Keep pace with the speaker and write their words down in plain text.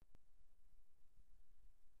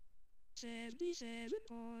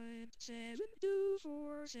77.7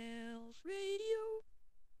 Do4 elph Radio.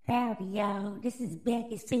 Howdy, y'all. This is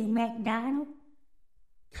Becky Sue McDonald,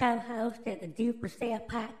 co-host of the Do4 elph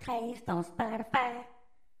podcast on Spotify.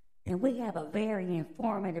 And we have a very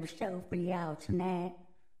informative show for y'all tonight.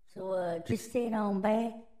 So just sit on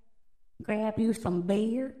back, grab you some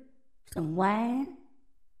beer, some wine,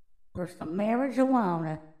 or some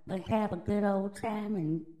marijuana, but have a good old time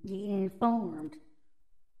and get informed.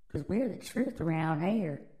 Because we're the truth around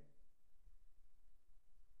here.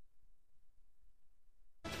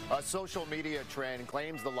 A social media trend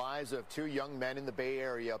claims the lives of two young men in the Bay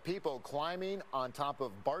Area. People climbing on top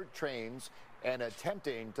of BART trains and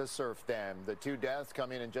attempting to surf them. The two deaths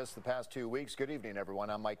coming in just the past 2 weeks. Good evening,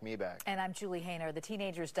 everyone. I'm Mike Meeback. And I'm Julie Hayner. The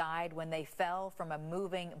teenagers died when they fell from a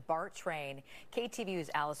moving BART train.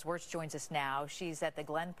 KTVU's Alice Wirtz joins us now. She's at the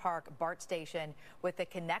Glen Park BART station with the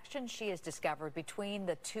connection she has discovered between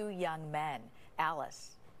the two young men.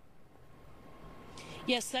 Alice.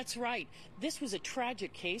 Yes, that's right. This was a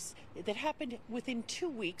tragic case that happened within 2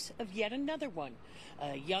 weeks of yet another one.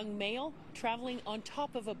 A young male traveling on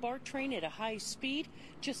top of a BART train at a high speed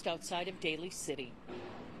just outside of Daly City.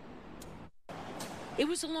 It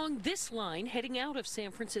was along this line heading out of San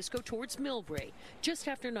Francisco towards Millbrae just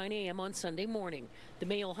after 9 a.m. on Sunday morning. The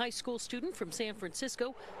male high school student from San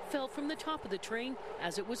Francisco fell from the top of the train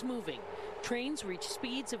as it was moving. Trains reach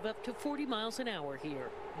speeds of up to 40 miles an hour here.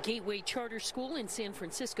 Gateway Charter School in San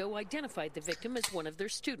Francisco identified the victim as one of their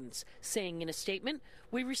students, saying in a statement,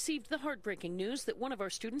 "We received the heartbreaking news that one of our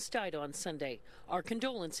students died on Sunday. Our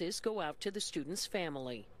condolences go out to the student's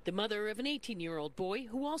family." The mother of an 18-year-old boy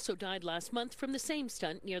who also died last month from the same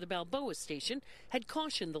stunt near the Balboa station had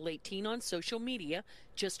cautioned the late teen on social media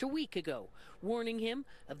just a week ago, warning him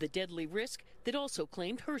of the deadly risk that also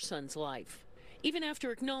claimed her son's life. Even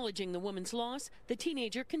after acknowledging the woman's loss, the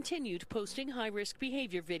teenager continued posting high-risk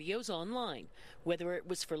behavior videos online. Whether it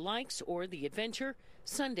was for likes or the adventure,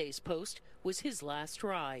 Sunday's post was his last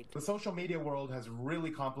ride. The social media world has really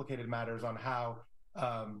complicated matters on how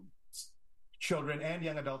children and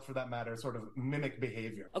young adults, for that matter, sort of mimic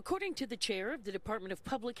behavior. According to the chair of the Department of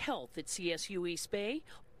Public Health at CSU East Bay,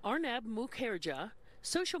 Arnab Mukherjee,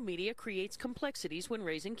 social media creates complexities when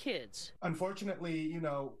raising kids. Unfortunately,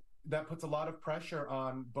 that puts a lot of pressure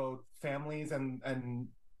on both families and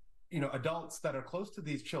adults that are close to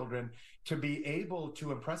these children to be able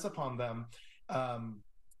to impress upon them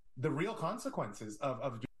the real consequences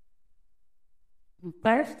of.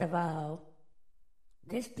 First of all,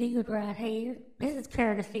 this dude right here, this is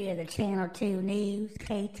courtesy of the Channel 2 News,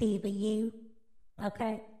 KTVU,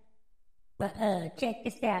 okay? But check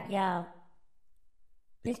this out, y'all.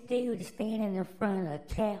 This dude is standing in front of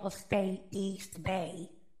Cal State East Bay.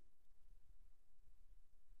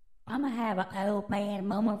 I'm going to have an old man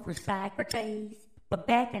moment for Socrates, but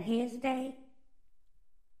back in his day,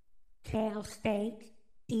 Cal State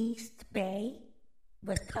East Bay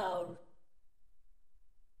was called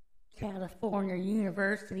California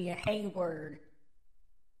University of Hayward.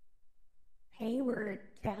 Hayward,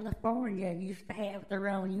 California used to have their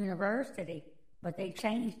own university, but they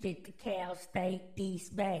changed it to Cal State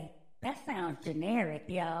East Bay. That sounds generic,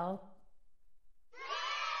 y'all.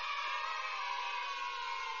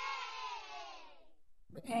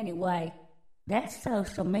 But anyway, that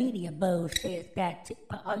social media bullshit's got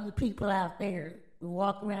all you people out there who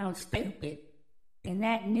walk around stupid. And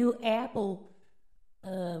that new Apple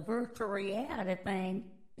virtual reality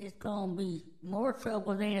thing is going to be more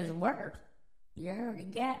trouble than it's worth. You already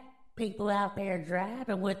got people out there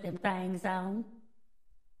driving with them things on.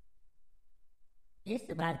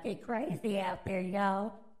 It's about to get crazy out there,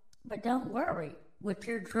 y'all. But don't worry. With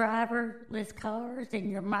your driverless cars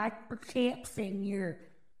and your microchips and your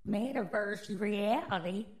metaverse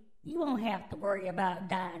reality, you won't have to worry about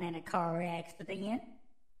dying in a car accident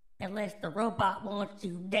unless the robot wants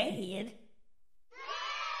you dead.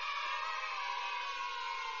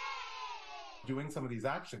 Doing some of these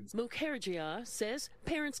actions. Mukherjee says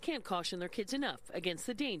parents can't caution their kids enough against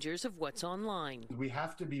the dangers of what's online. We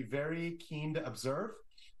have to be very keen to observe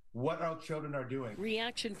what our children are doing.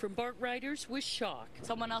 Reaction from BART riders was shock.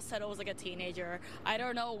 Someone else said it was like a teenager. I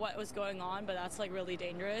don't know what was going on, but that's like really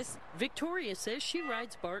dangerous. Victoria says she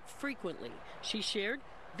rides BART frequently. She shared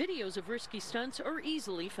videos of risky stunts are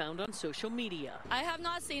easily found on social media. I have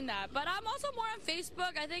not seen that, but I'm also more on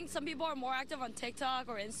Facebook. I think some people are more active on TikTok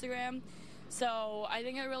or Instagram. So I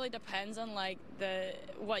think it really depends on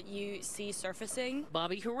what you see surfacing.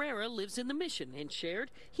 Bobby Herrera lives in the Mission and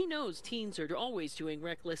shared he knows teens are always doing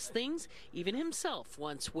reckless things, even himself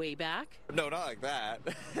once way back. No, not like that,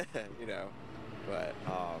 but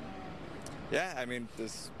Yeah, I mean,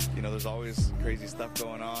 there's always crazy stuff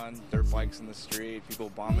going on. Dirt bikes in the street, people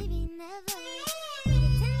bombing. Maybe never, but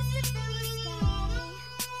it tends to fill the sky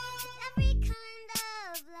with every kind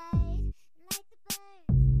of light, like the birds.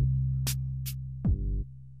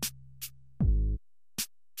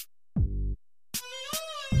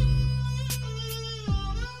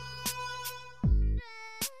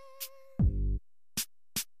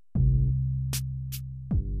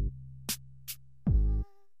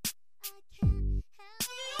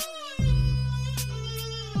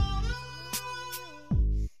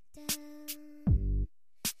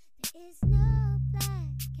 Is no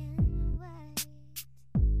black and white.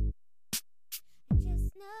 I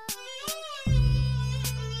just know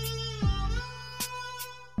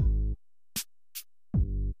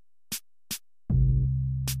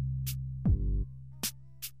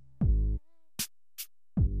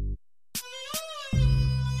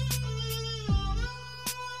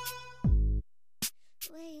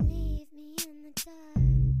the way you leave me in the dark.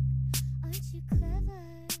 Aren't you clever?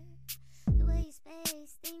 The way you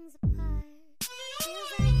space things apart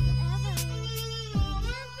feels like forever. And I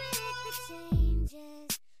can't predict the changes.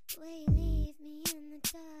 The way you leave me in the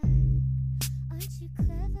dark. Aren't you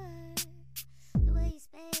clever? The way you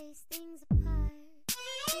space things apart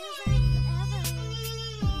feels like forever.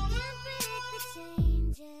 And I can't predict the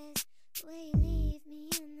changes. The way you leave me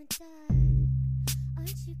in the dark.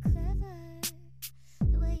 Aren't you clever?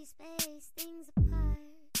 The way you space things apart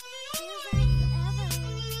feels like forever.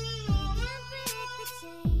 And I can't predict the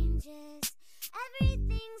changes.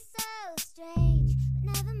 Everything's so strange, but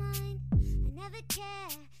never mind. I never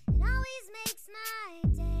care. It always makes my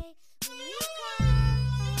day when you call.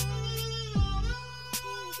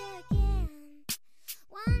 Here we go again.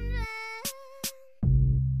 Wondering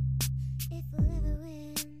if we'll ever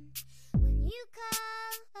win. When you call,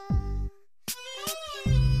 I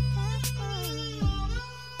can't help falling,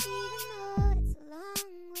 even though it's a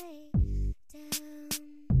long way down.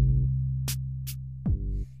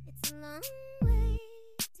 It's a long way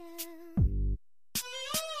down.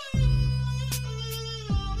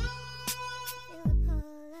 Feel the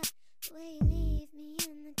pull up, the way you leave me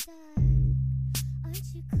in the dark. Aren't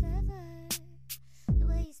you clever? The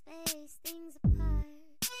way you space things apart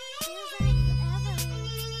feels like forever.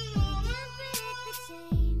 And I can't predict the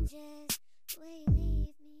changes. The way you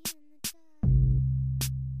leave me in the dark.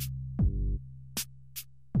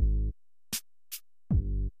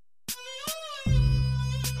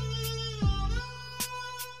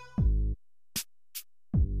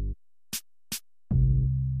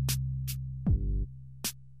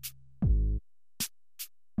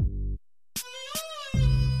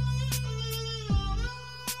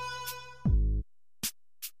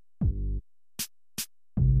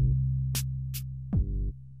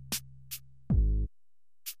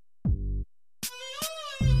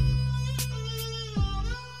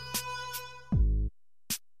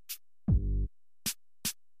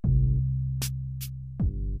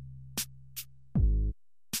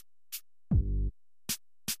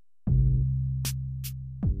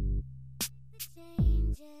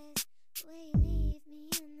 Changes, the way you leave me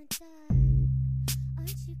in the dark.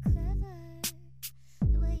 Aren't you clever?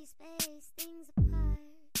 The way you space things apart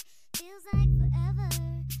feels like forever.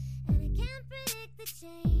 And I can't predict the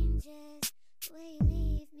changes. The way you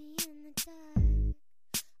leave me in the dark.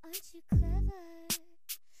 Aren't you clever?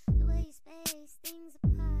 The way you space things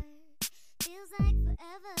apart feels like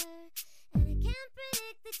forever. And I can't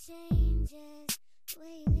predict the changes. The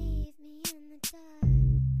way you leave me in the dark.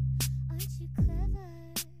 Aren't you clever?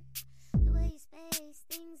 The way you space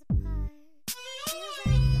things apart feels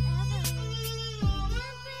like forever. And I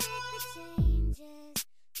can't predict the changes.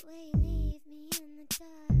 The way you leave me in the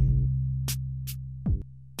dark.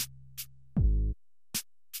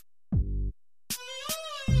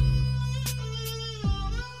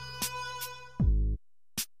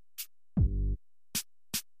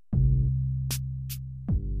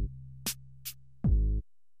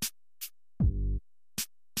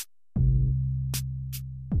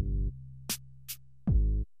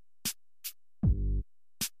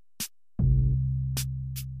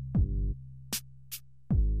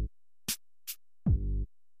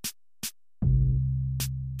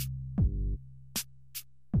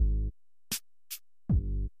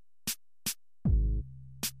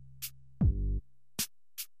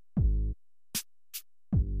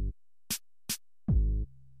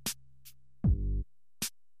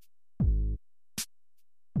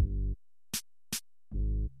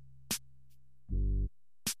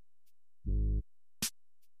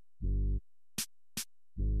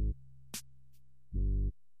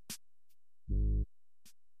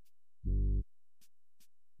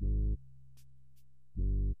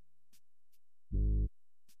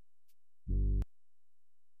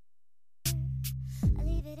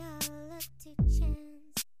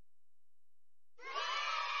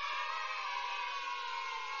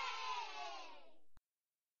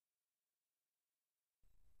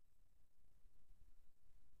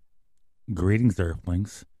 Greetings,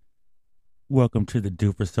 Earthlings. Welcome to the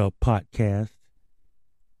Do4 elph podcast.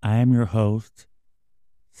 I am your host,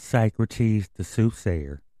 Socrates the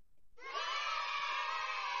Soothsayer.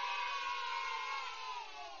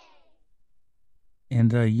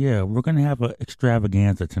 And we're going to have an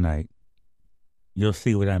extravaganza tonight. You'll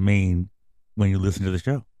see what I mean when you listen to the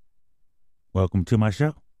show. Welcome to my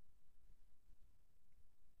show.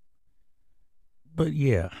 But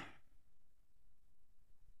yeah,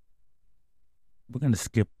 we're going to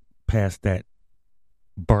skip past that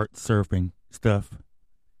BART surfing stuff.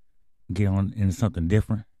 Get on into something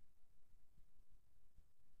different.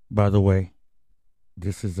 By the way,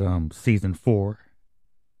 this is season 4,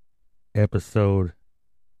 episode.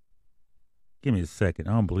 Give me a second.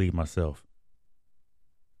 I don't believe myself.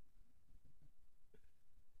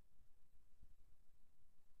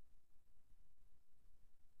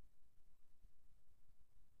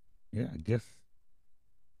 Yeah, I guess.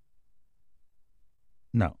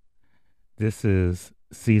 No. This is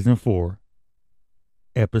season 4,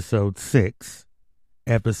 episode 6,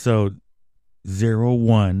 episode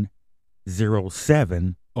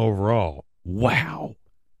 0107 overall. Wow.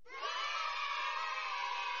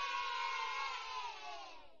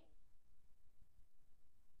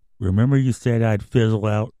 Remember you said I'd fizzle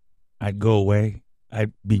out, I'd go away,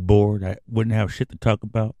 I'd be bored, I wouldn't have shit to talk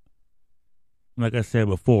about? Like I said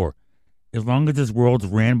before, as long as this world's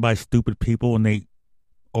ran by stupid people and they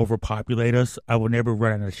overpopulate us, I will never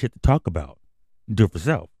run out of shit to talk about. Do it for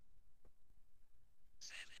self.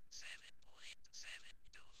 7.7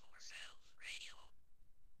 Do4 elph radio.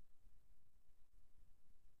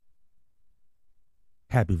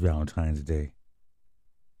 Happy Valentine's Day.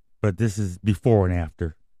 But this is before and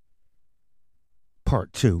after.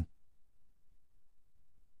 Part 2.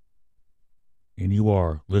 And you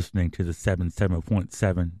are listening to the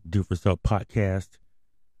 77.7 Do4 elph podcast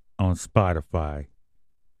on Spotify.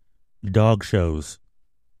 Dog shows.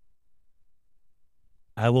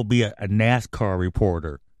 I will be a NASCAR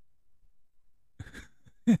reporter.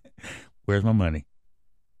 Where's my money?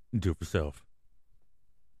 Do it for self.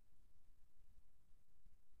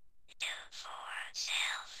 Do4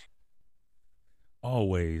 elph.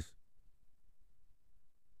 Always.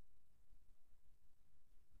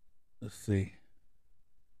 Let's see.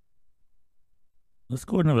 Let's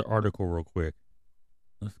go another article real quick.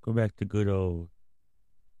 Let's go back to good old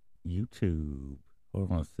YouTube.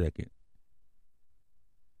 Hold on a second.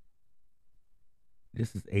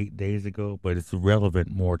 This is 8 days ago, but it's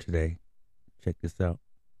relevant more today. Check this out.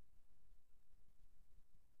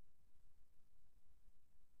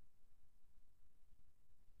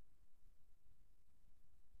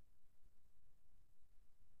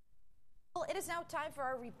 Well, it is now time for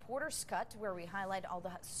our Reporter's Cut, where we highlight all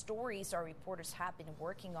the stories our reporters have been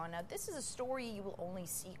working on. Now, this is a story you will only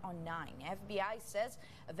see on 9. FBI says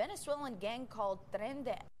a Venezuelan gang called Tren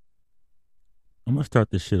de... I'm going to start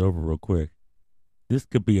this shit over real quick. This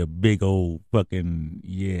could be a big old fucking,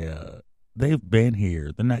 yeah. They've been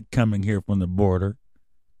here. They're not coming here from the border.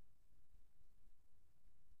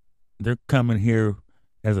 They're coming here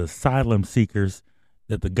as asylum seekers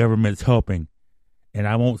that the government's helping. And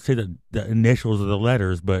I won't say the initials of the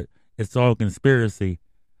letters, but it's all conspiracy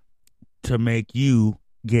to make you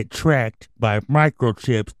get tracked by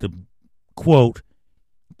microchips to, quote,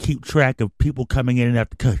 keep track of people coming in and out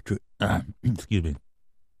the country. Excuse me.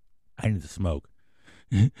 I need to smoke.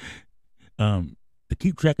 To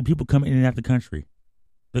keep track of people coming in and out the country.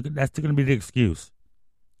 That's going to be the excuse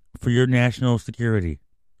for your national security,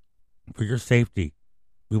 for your safety.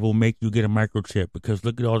 We will make you get a microchip because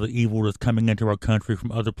look at all the evil that's coming into our country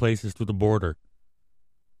from other places through the border.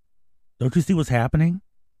 Don't you see what's happening?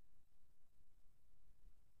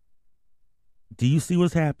 Do you see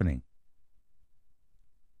what's happening?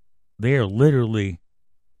 They are literally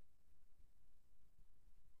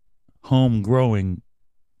home-growing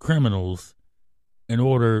criminals in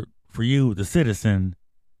order for you, the citizen,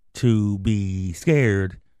 to be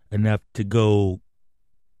scared enough to go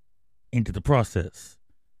into the process.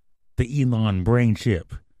 The Elon brain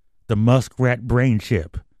chip, the Muskrat brain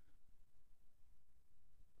chip.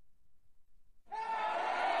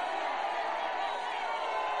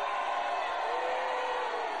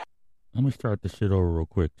 Let me start this shit over real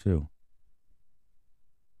quick, too.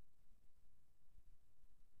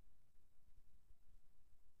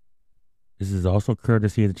 This is also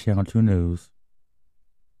courtesy of the Channel 2 News.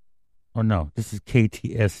 Oh, no, this is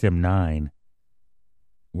KTSM 9.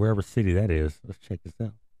 Wherever city that is. Let's check this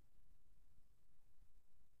out.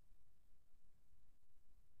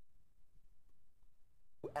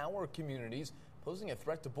 Our communities, posing a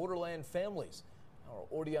threat to borderland families. Our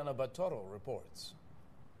Oriana Batoro reports.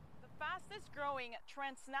 The fast fastest-growing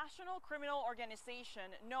transnational criminal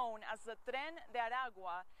organization known as the Tren de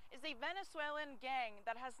Aragua is a Venezuelan gang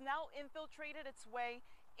that has now infiltrated its way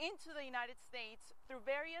into the United States through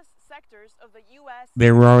various sectors of the U.S.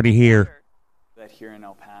 They were already here. That here in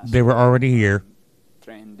El Paso, They were already here.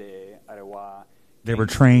 Tren de Aragua. They were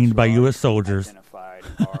trained by U.S. soldiers. Identified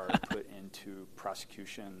are put into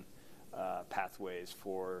prosecution pathways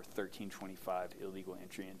for 1325 illegal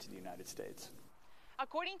entry into the United States.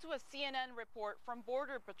 According to a CNN report from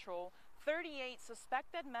Border Patrol, 38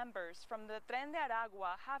 suspected members from the Tren de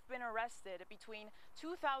Aragua have been arrested between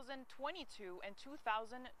 2022 and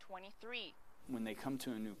 2023. When they come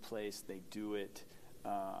to a new place, they do it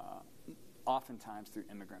oftentimes through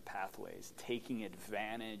immigrant pathways, taking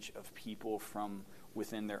advantage of people from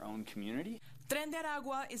within their own community. Tren de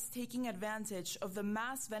Aragua is taking advantage of the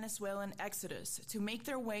mass Venezuelan exodus to make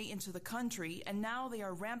their way into the country, and now they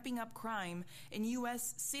are ramping up crime in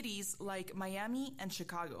U.S. cities like Miami and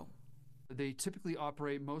Chicago. They typically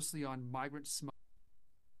operate mostly on migrant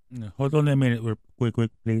smuggling. Hold on a minute, quick,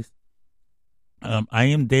 please. I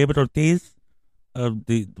am David Ortiz of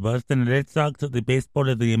the Boston Red Sox of the baseball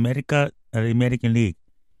of the American League.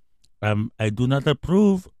 I do not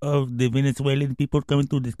approve of the Venezuelan people coming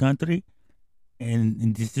to this country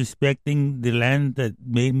and disrespecting the land that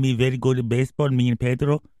made me very good at baseball, me and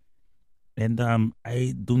Pedro. And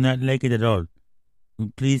I do not like it at all.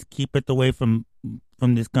 Please keep it away from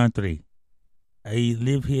this country. I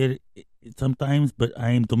live here sometimes, but I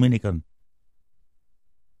am Dominican.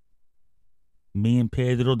 Me and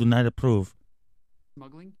Pedro do not approve.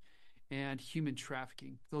 Smuggling and human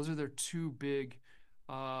trafficking. Those are their two big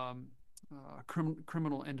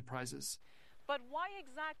criminal enterprises. But why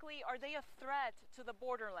exactly are they a threat to the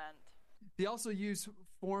borderland? They also use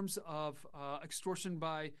forms of extortion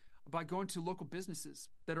by going to local businesses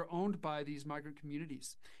that are owned by these migrant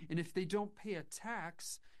communities. And if they don't pay a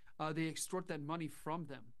tax, they extort that money from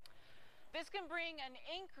them. This can bring an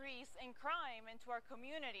increase in crime into our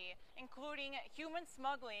community, including human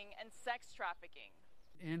smuggling and sex trafficking.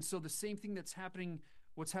 And so the same thing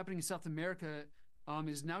what's happening in South America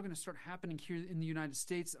is now going to start happening here in the United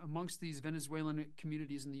States amongst these Venezuelan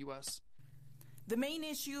communities in the U.S. The main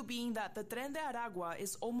issue being that the Tren de Aragua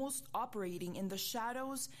is almost operating in the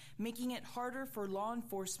shadows, making it harder for law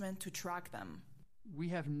enforcement to track them. We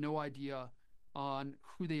have no idea on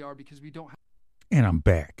who they are because we don't have... And I'm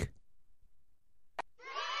back.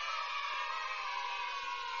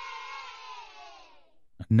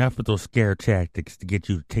 Enough of those scare tactics to get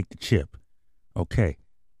you to take the chip. Okay.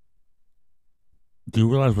 Do you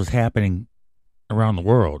realize what's happening around the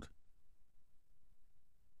world?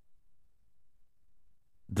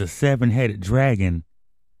 The seven-headed dragon,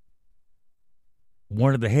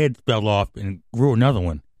 one of the heads fell off and grew another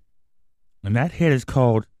one. And that head is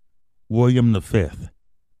called William V.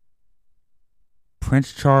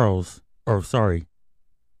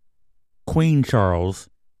 Queen Charles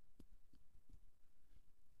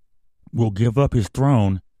will give up his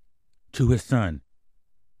throne to his son.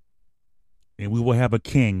 And we will have a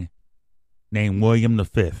king named William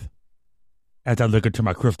V. As I look into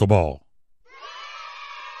my crystal ball.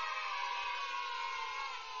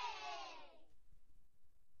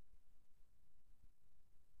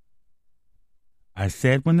 I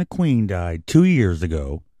said when the Queen died 2 years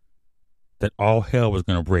ago that all hell was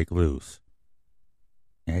going to break loose.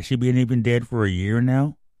 Has she been even dead for a year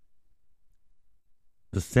now?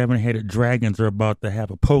 The seven-headed dragons are about to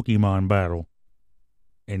have a Pokemon battle.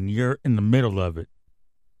 And you're in the middle of it.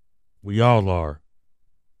 We all are.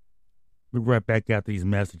 We'll be right back after these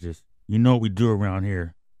messages. You know what we do around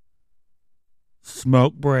here.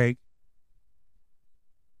 Smoke break.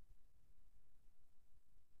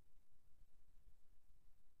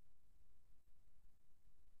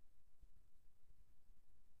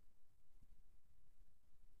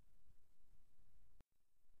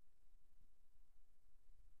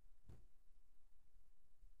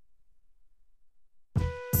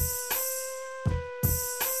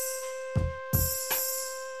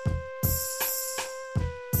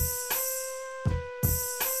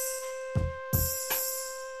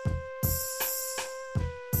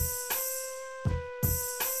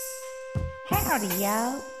 Howdy,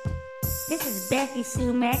 y'all. This is Becky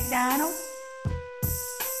Sue McDonald,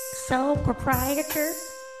 sole proprietor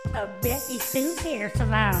of Becky Sue's Hair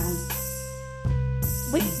Salon.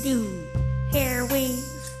 We do hair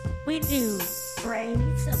weaves, we do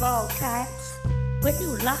braids of all types, we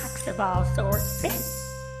do locks of all sorts,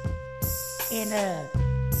 and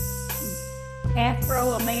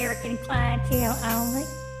Afro-American clientele only.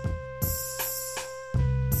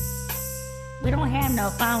 We don't have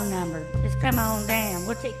no phone number. Just come on down.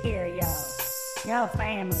 We'll take care of y'all. Y'all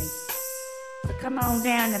family. So come on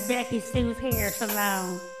down to Becky Sue's Hair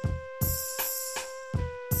Salon.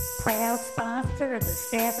 Proud sponsor of the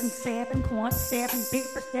 77.7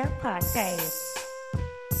 Big Percent podcast.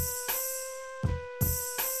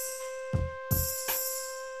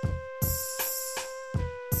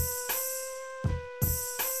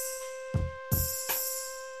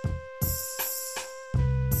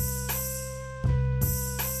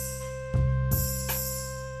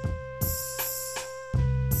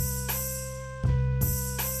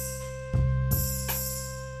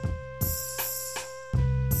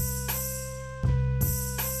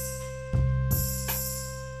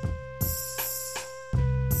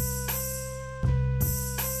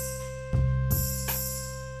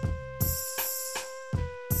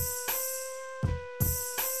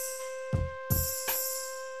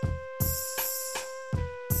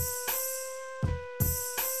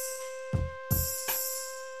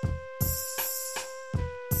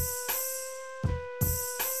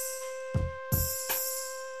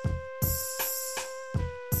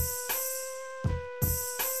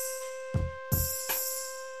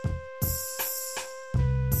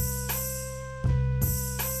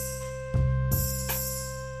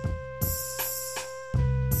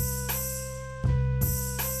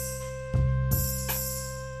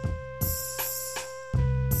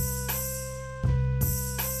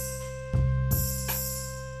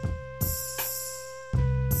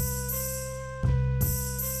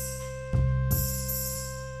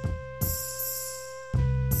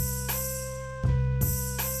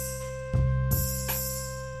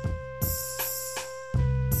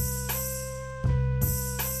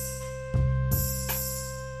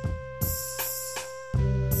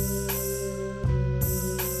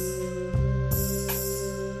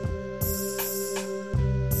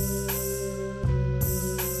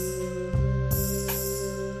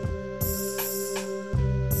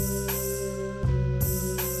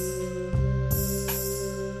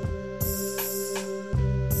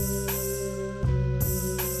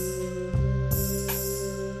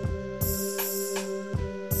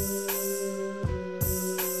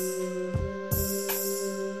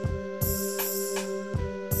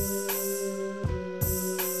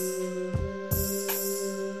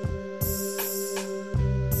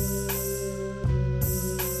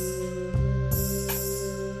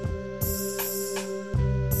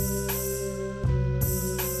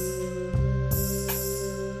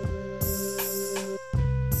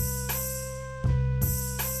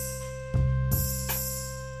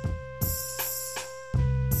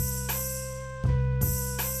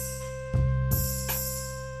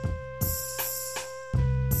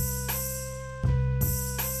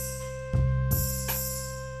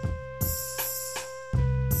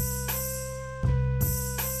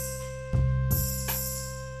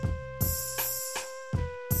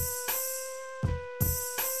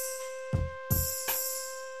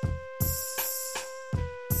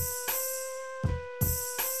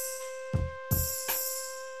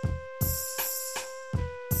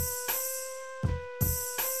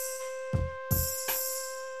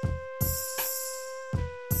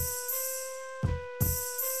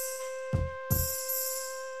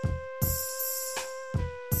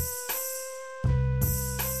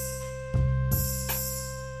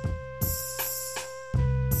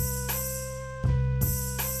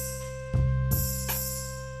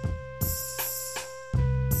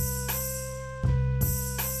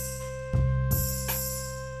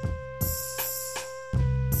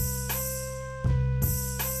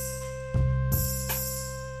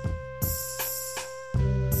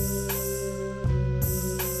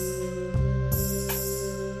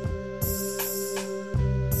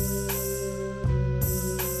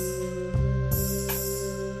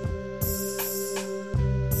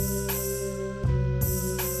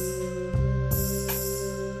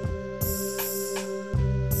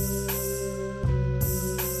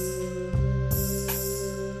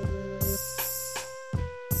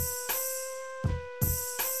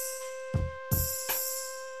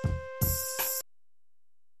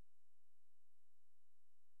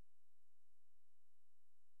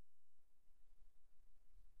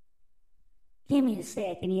 Give me a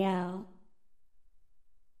second, y'all.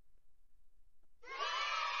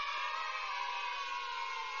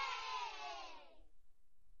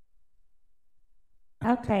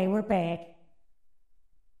 Okay, we're back.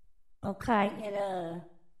 Okay, and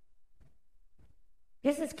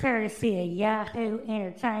this is courtesy of Yahoo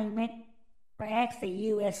Entertainment, or actually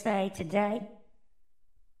USA Today.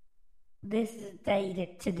 This is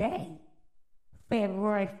dated today,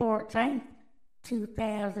 February 14th,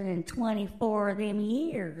 2024, them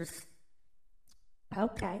years.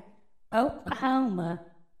 Okay. Oklahoma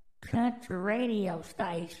country radio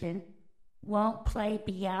station won't play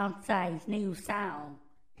Beyonce's new song.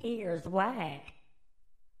 Here's why.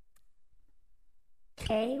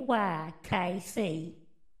 KYKC.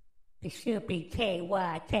 It should be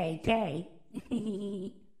KYKK.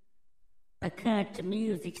 A country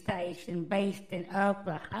music station based in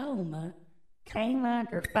Oklahoma came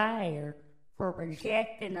under fire for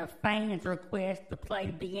rejecting a fan's request to play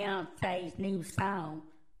Beyonce's new song,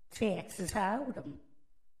 Texas Hold'em.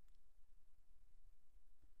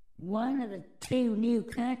 One of the two new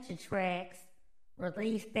country tracks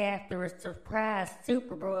released after a surprise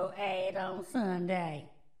Super Bowl ad on Sunday.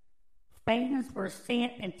 Fans were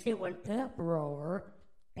sent into an uproar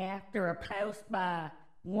after a post by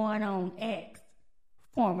one on X,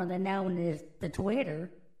 formerly known as the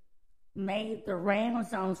Twitter, made the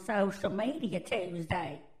rounds on social media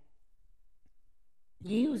Tuesday.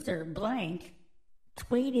 User Blank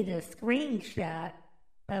tweeted a screenshot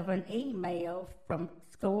of an email from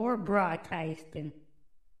Score Broadcasting.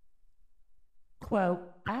 Quote,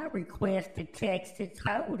 I requested Texas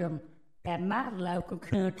Hold'em at my local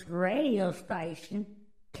country radio station,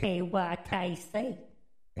 KYKC,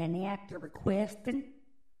 and after requesting,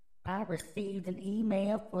 I received an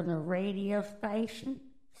email from the radio station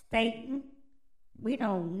stating we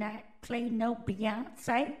don't not play no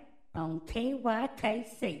Beyonce on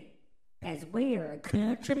KYKC as we are a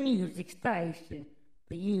country music station,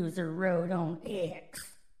 the user wrote on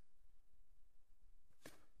X.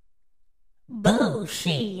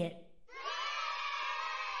 Bullshit.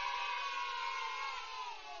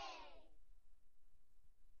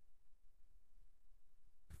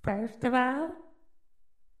 First of all,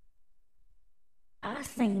 I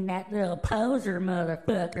seen that little poser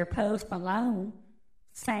motherfucker Post Malone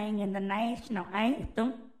singing the national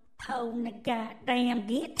anthem holding a goddamn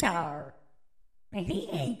guitar. And he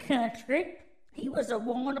ain't country. He was a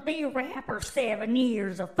wannabe rapper 7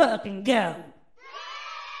 years a fucking ago.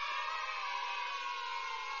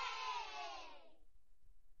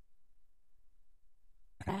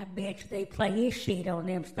 I bet you they play his shit on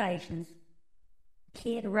them stations.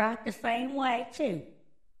 Kid Rock the same way too.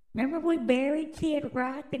 Remember we buried Kid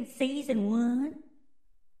Rock in season 1?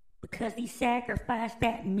 Because he sacrificed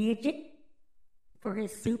that midget for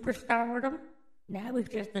his superstardom? Now he's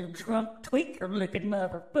just a drunk tweaker looking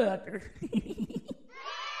motherfucker.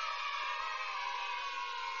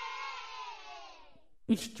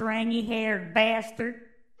 You stringy haired bastard.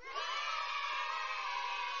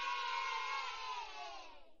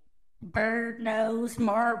 Bird nose,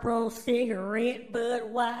 Marlboro cigarette,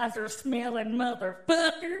 Budweiser smelling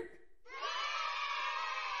motherfucker.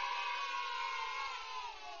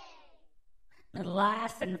 The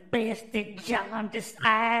lice-infested, jaundiced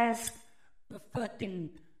eyes, the fucking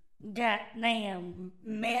goddamn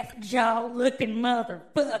meth jaw looking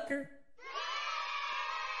motherfucker.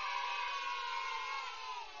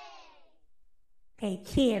 Hey,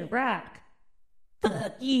 Kid Rock,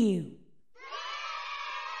 fuck you.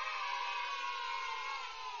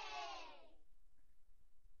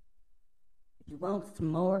 You want some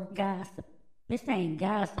more gossip? This ain't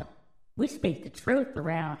gossip. We speak the truth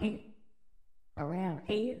around here. Around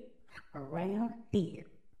here. Around here.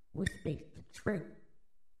 We speak the truth.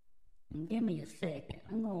 And give me a second.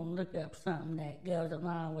 I'm gonna look up something that goes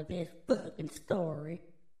along with this fucking story.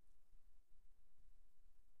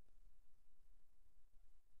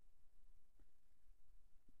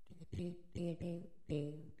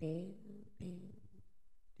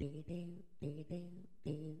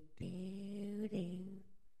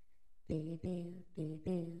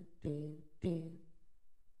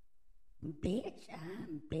 Bitch,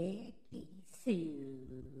 I'm Becky Sue.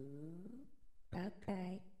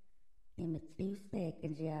 Okay, give me 2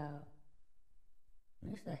 seconds, y'all.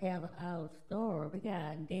 This is a hell of an old story. We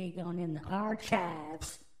gotta dig on in the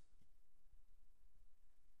archives.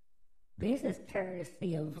 This is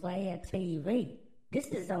courtesy of Vlad TV. This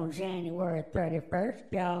is on January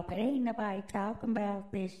 31st, y'all, but ain't nobody talking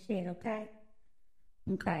about this shit, okay?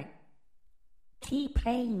 Okay.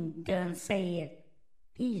 T-Pain done said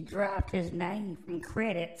he's dropped his name from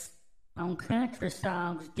credits on country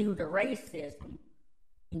songs due to racism.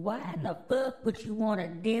 Why in the fuck would you want to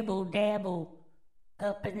dibble-dabble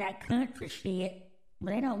up in that country shit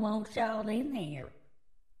when they don't want y'all in there?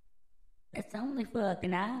 It's only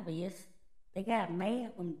fucking obvious. They got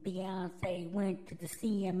mad when Beyonce went to the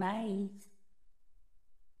CMAs.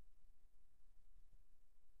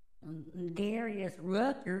 And Darius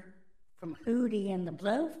Rucker from Hootie and the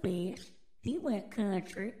Blowfish, he went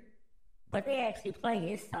country. But they actually play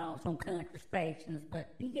his songs on country stations.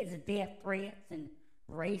 But he gets death threats and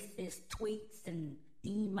racist tweets and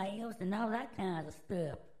emails and all that kind of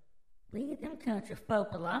stuff. Leave them country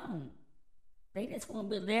folk alone. They just want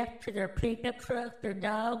to be left to their pickup trucks, their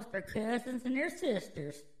dogs, their cousins, and their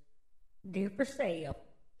sisters. Do for sale.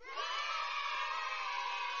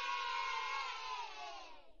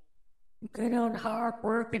 Good old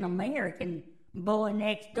hard-working American boy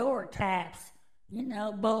next door types. You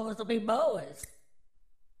know, boys will be boys.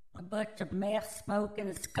 A bunch of meth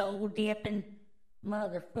smoking, skull dipping,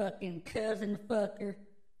 motherfucking cousin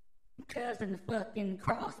fucking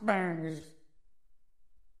cross burners.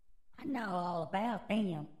 I know all about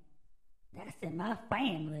them. That's in my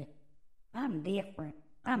family. I'm different.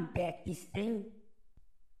 I'm Becky Sue.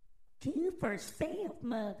 Do for self,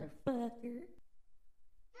 motherfucker.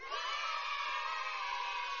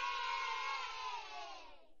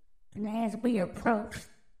 And as we approach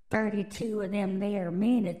 32 of them there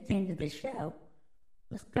minutes into the show,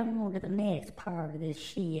 let's go on to the next part of this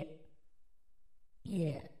shit.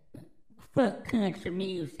 Yeah, fuck country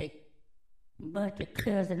music. Bunch of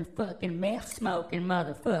cousin fucking meth smoking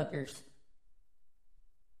motherfuckers.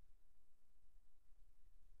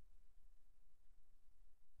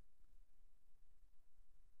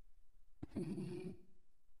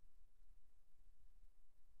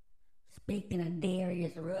 Speaking of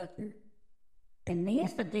Darius Rucker, in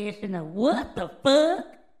this edition of What the Fuck?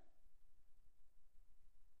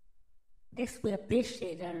 They swept this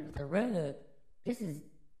shit under the rug. This is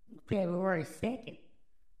February 2nd.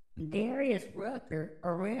 Darius Rucker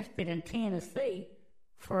arrested in Tennessee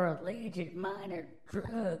for alleged minor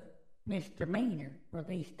drug misdemeanor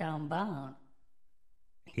released on bond.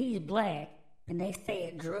 He's black, and they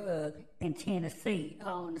said drug and Tennessee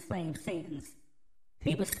all in the same sentence.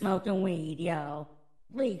 He was smoking weed, y'all.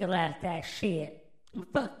 Legalize that shit. And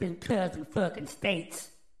fuck them cousin fucking states.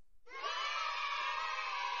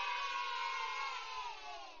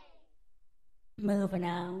 Moving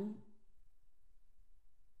on.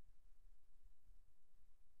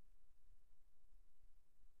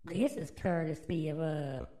 This is courtesy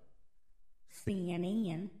of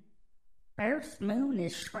CNN. Earth's moon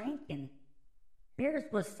is shrinking. Here's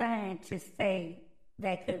what scientists say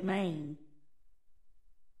that could mean.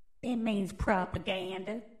 It means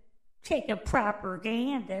propaganda. Check a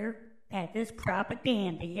propaganda at this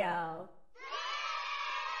propaganda, y'all.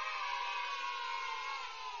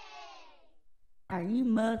 Are you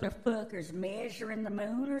motherfuckers measuring the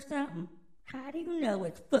moon or something? How do you know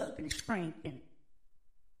it's fucking shrinking?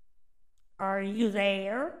 Are you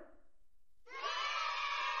there?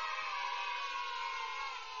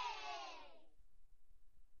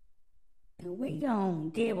 And we gon'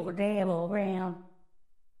 dibble-dabble around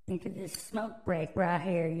into this smoke break right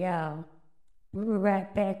here, y'all. We'll be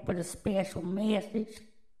right back with a special message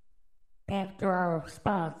after our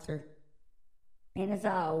sponsor. And as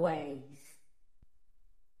always,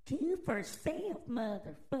 do for self,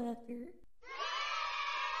 motherfucker.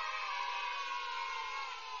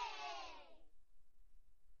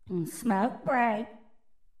 And smoke break.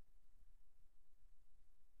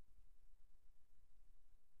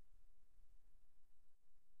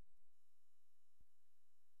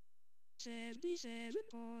 .7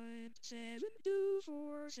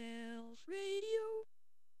 Do4 elph Radio.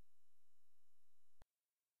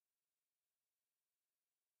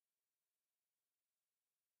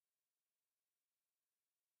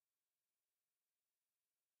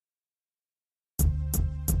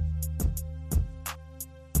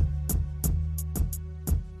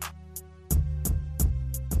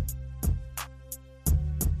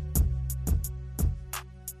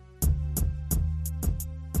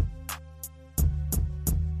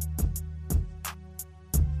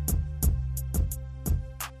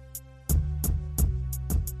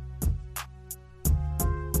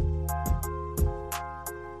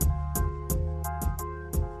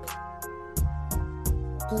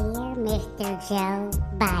 Dear Mr. Joe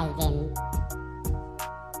Biden,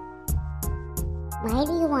 why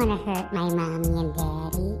do you want to hurt my mommy and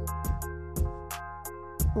daddy?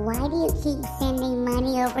 Why do you keep sending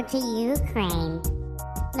money over to Ukraine?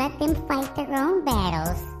 Let them fight their own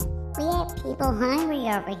battles. We have people hungry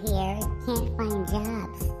over here who can't find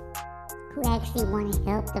jobs, who actually want to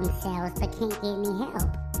help themselves but can't get any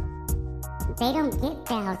help. They don't get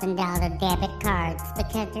 $1,000 debit cards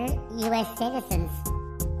because they're U.S. citizens.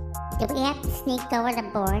 Do we have to sneak over the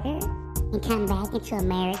border and come back into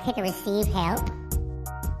America to receive help?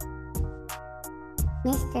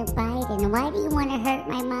 Mr. Biden, why do you want to hurt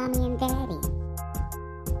my mommy and daddy?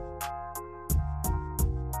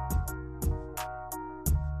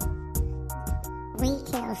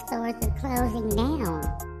 Retail stores are closing down.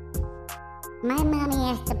 My mommy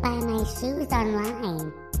has to buy my shoes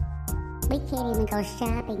online. We can't even go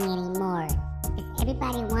shopping anymore. 'Cause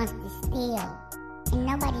everybody wants to steal. And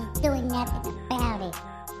nobody's doing nothing about it.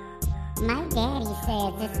 My daddy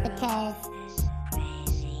says it's because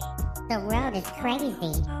the world is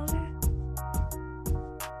crazy.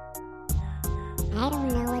 I don't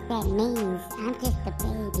know what that means. I'm just a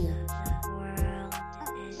baby.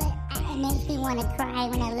 But it makes me want to cry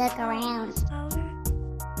when I look around.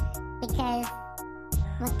 Because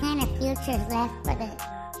what kind of future is left for the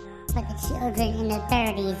children in the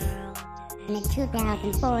 30s, in the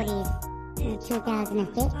 2040s, in the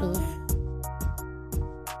 2050s?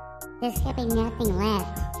 There's going to be nothing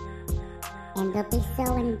left. And they'll be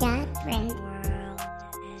so indoctrined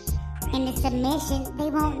into submission, they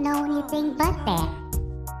won't know anything but that.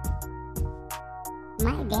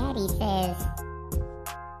 My daddy says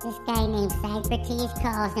this guy named Socrates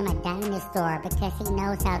calls him a dinosaur because he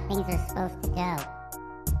knows how things are supposed to go.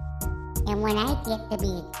 And when I get to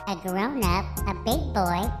be a grown-up, a big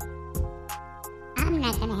boy, I'm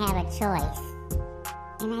not going to have a choice.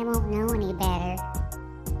 And I won't know any better.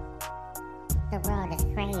 The world is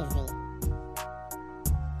crazy.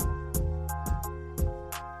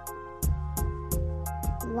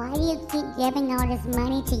 Why do you keep giving all this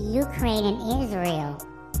money to Ukraine and Israel?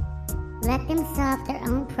 Let them solve their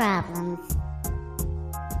own problems.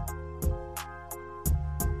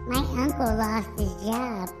 My uncle lost his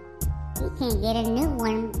job. He can't get a new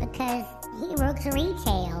one because he works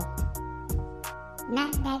retail.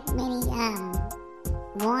 Not that many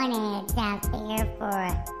want ads out there for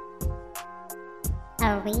a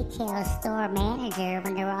retail store manager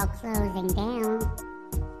when they're all closing down.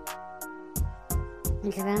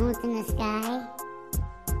 Drones in the sky,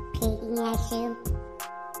 peeking at you,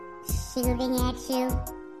 shooting at you,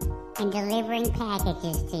 and delivering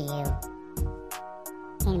packages to you,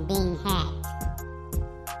 and being hacked.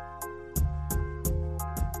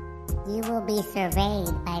 You will be surveyed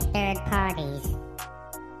by third parties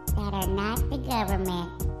that are not the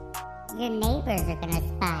government. Your neighbors are going to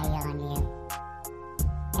spy on you,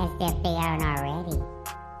 as if they aren't already.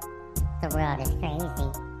 The world is crazy.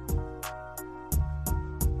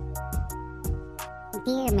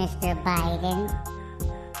 Dear Mr. Biden,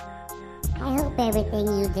 I hope everything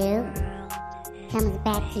you do comes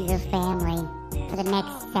back to your family for the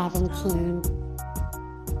next 17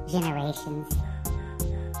 generations.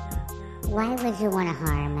 Why would you want to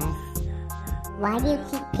harm us? Why do you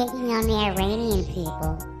keep picking on the Iranian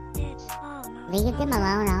people? Leave them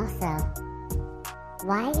alone also.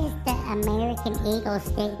 Why is the American eagle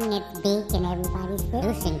sticking its beak in everybody's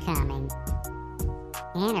ocean coming?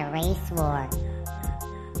 And a race war.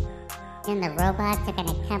 Then the robots are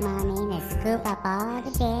gonna come on in and scoop up all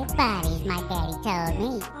the dead bodies, my daddy told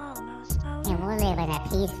me. And we'll live in a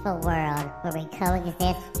peaceful world where we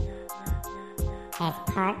coexist as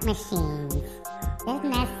part machines.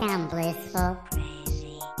 Doesn't that sound blissful?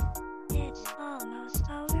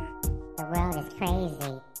 The world is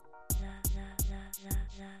crazy.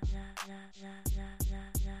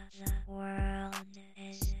 World is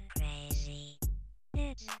crazy.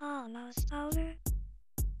 It's almost over.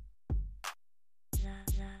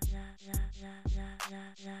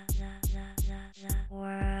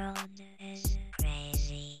 World is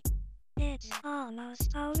crazy. It's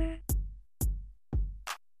almost over.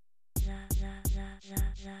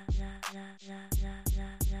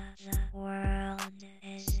 World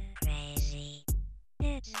is crazy.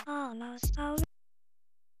 It's almost over.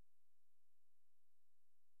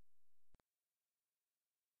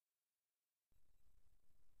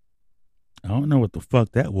 I don't know what the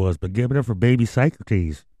fuck that was, but give it up for baby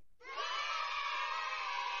Socrates.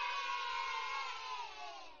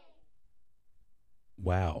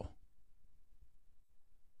 Wow.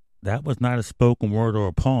 That was not a spoken word or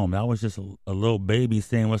a poem. That was just a little baby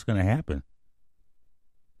saying what's going to happen.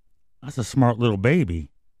 That's a smart little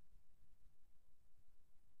baby.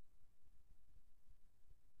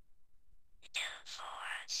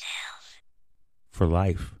 Do4 elph. For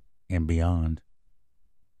life and beyond.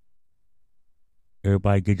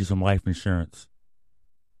 Everybody get you some life insurance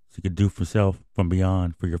so you can do for self from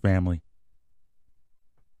beyond for your family.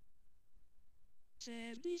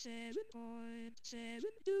 77.7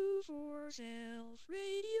 Do4 elph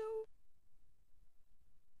Radio.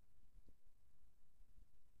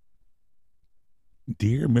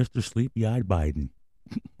 Dear Mr. Sleepy-Eyed Biden.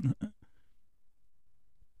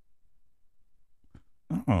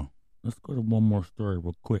 Let's go to one more story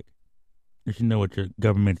real quick. Let you know what your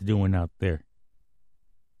government's doing out there.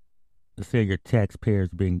 Let's say your taxpayer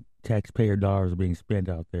dollars are being spent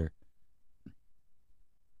out there.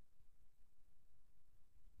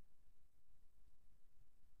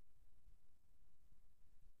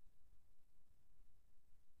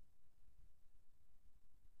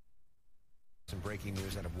 Some breaking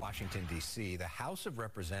news out of Washington, D.C. The House of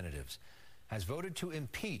Representatives has voted to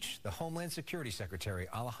impeach the Homeland Security Secretary,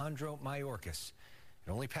 Alejandro Mayorkas.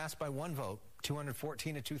 It only passed by one vote,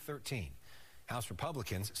 214 to 213. House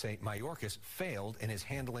Republicans say Mayorkas failed in his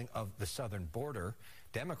handling of the southern border.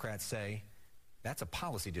 Democrats say that's a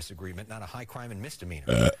policy disagreement, not a high crime and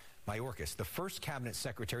misdemeanor. Mayorkas, the first cabinet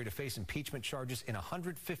secretary to face impeachment charges in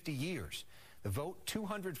 150 years. The vote,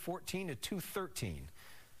 214 to 213.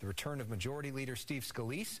 The return of Majority Leader Steve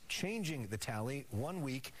Scalise changing the tally 1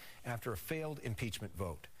 week after a failed impeachment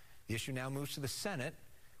vote. The issue now moves to the Senate,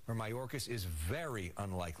 where Mayorkas is very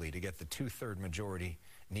unlikely to get the two-third majority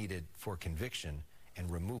needed for conviction and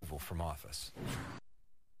removal from office.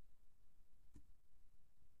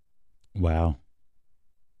 Wow.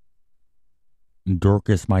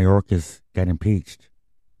 Dorcas Mayorkas got impeached.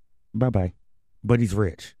 Bye-bye. But he's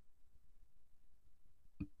rich.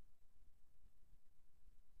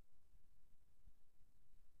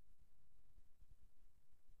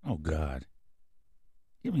 Oh, God.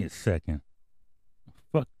 Give me a second.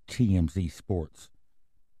 Fuck TMZ Sports.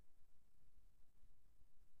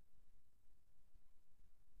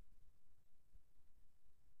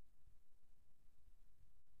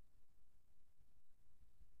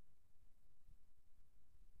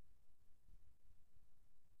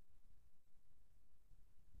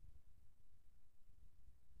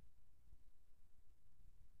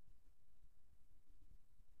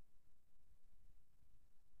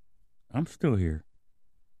 I'm still here.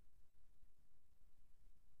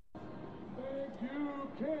 Thank you,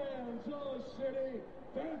 Kansas City.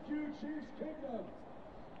 Thank you, Chiefs Kingdom.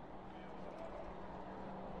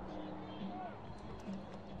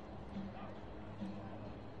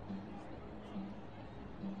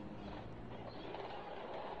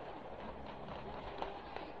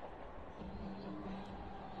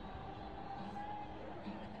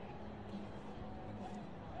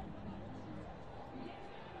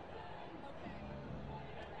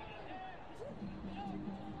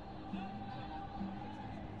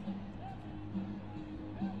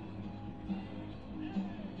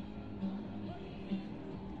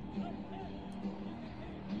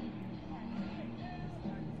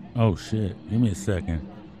 Oh, shit. Give me a second.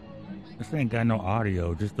 This ain't got no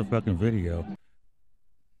audio, just the fucking video.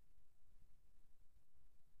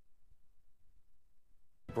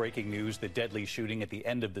 Breaking news, the deadly shooting at the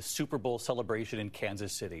end of the Super Bowl celebration in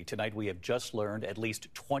Kansas City. Tonight, we have just learned at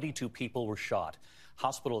least 22 people were shot.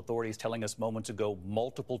 Hospital authorities telling us moments ago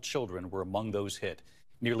multiple children were among those hit.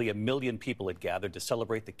 Nearly 1 million people had gathered to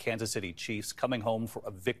celebrate the Kansas City Chiefs coming home for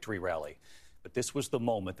a victory rally. But this was the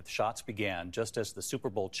moment that the shots began just as the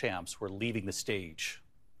Super Bowl champs were leaving the stage.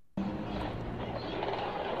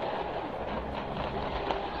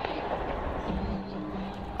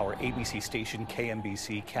 Our ABC station,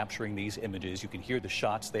 KMBC, capturing these images. You can hear the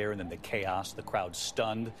shots there and then the chaos, the crowd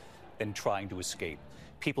stunned, then trying to escape.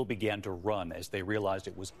 People began to run as they realized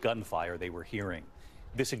it was gunfire they were hearing.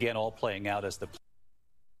 This again all playing out as the...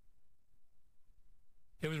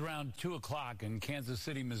 It was around 2 o'clock in Kansas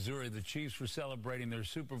City, Missouri. The Chiefs were celebrating their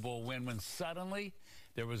Super Bowl win when suddenly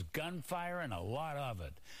there was gunfire and a lot of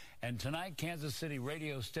it. And tonight, Kansas City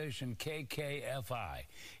radio station KKFI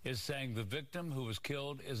is saying the victim who was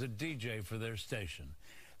killed is a DJ for their station.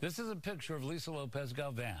 This is a picture of Lisa Lopez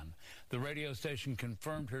Galvan. The radio station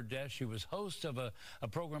confirmed her death. She was host of a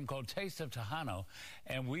program called Taste of Tejano,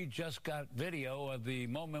 and we just got video of the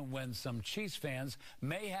moment when some Chiefs fans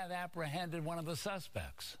may have apprehended one of the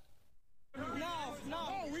suspects.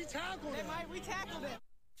 No, we tackled him. We tackled him.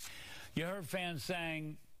 You heard fans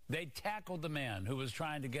saying they tackled the man who was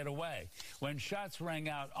trying to get away. When shots rang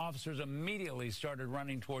out, officers immediately started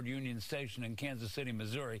running toward Union Station in Kansas City,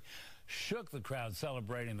 Missouri, shook the crowd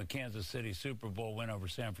celebrating the Kansas City Super Bowl win over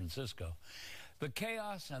San Francisco. The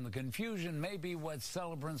chaos and the confusion may be what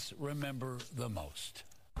celebrants remember the most.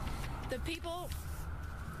 The people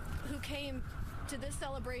who came to this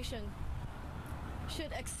celebration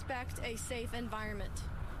should expect a safe environment.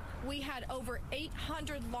 We had over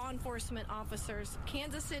 800 law enforcement officers,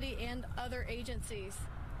 Kansas City and other agencies,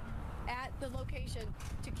 at the location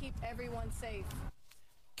to keep everyone safe.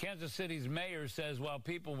 Kansas City's mayor says while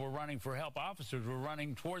people were running for help, officers were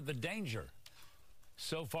running toward the danger.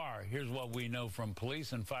 So far, here's what we know from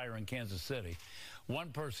police and fire in Kansas City. 1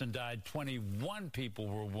 person died, 21 people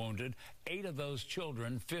were wounded, 8 of those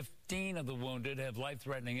children, 15 of the wounded have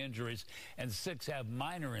life-threatening injuries, and 6 have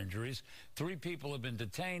minor injuries. 3 people have been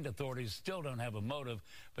detained. Authorities still don't have a motive,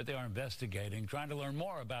 but they are investigating, trying to learn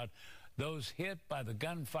more about those hit by the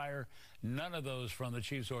gunfire. None of those from the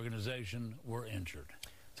Chiefs organization were injured.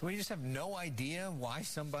 So we just have no idea why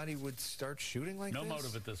somebody would start shooting like this? No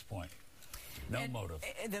motive at this point. No motive.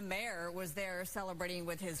 The mayor was there celebrating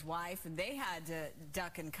with his wife, and they had to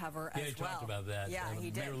duck and cover Yeah, as he well. talked about that. Yeah, he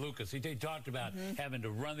Mayor did. Lucas, he talked about having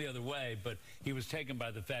to run the other way, but he was taken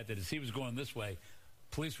by the fact that as he was going this way,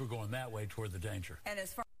 police were going that way toward the danger. And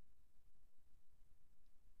as far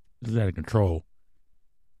This is out of control.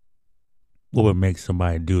 What would make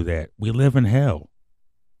somebody do that? We live in hell.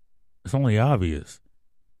 It's only obvious.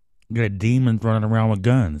 You got demons running around with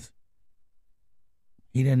guns.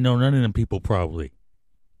 He didn't know none of them people probably.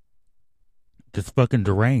 Just fucking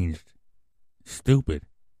deranged. Stupid.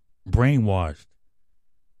 Brainwashed.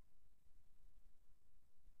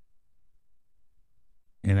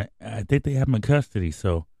 And I think they have him in custody,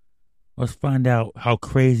 so let's find out how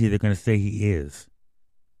crazy they're going to say he is.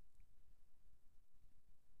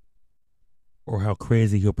 Or how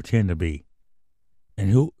crazy he'll pretend to be.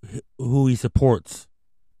 And who he supports.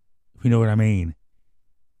 If you know what I mean.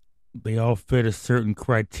 They all fit a certain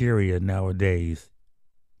criteria nowadays.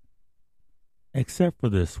 Except for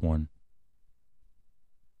this one.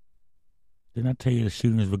 Didn't I tell you the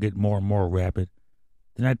shootings will get more and more rapid?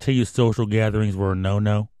 Didn't I tell you social gatherings were a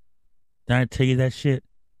no-no? Didn't I tell you that shit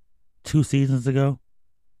 2 seasons ago?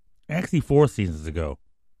 Actually 4 seasons ago.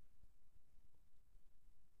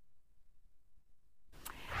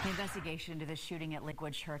 The investigation into the shooting at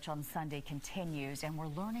Lakewood Church on Sunday continues, and we're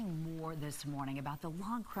learning more this morning about the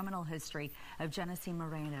long criminal history of Genesee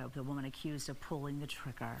Moreno, the woman accused of pulling the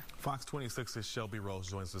trigger. Fox 26's Shelby Rose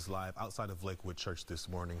joins us live outside of Lakewood Church this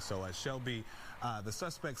morning. So, Shelby, the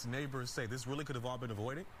suspect's neighbors say this really could have all been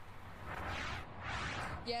avoided?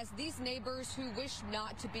 Yes, these neighbors who wish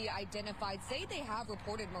not to be identified say they have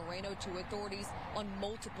reported Moreno to authorities on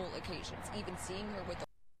multiple occasions, even seeing her with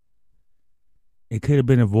It could have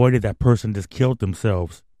been avoided. That person just killed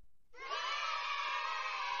themselves.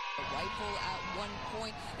 a rifle at one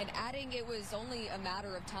point, and adding it was only a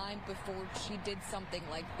matter of time before she did something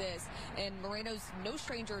like this. And Moreno's no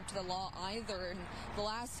stranger to the law either. In the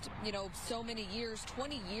last, so many years,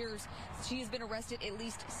 20 years, she has been arrested at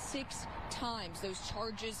least 6 times. Those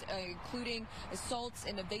charges, including assaults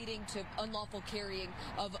and evading to unlawful carrying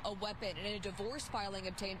of a weapon. And in a divorce filing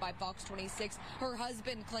obtained by Fox 26, her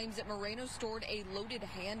husband claims that Moreno stored a loaded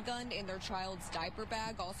handgun in their child's diaper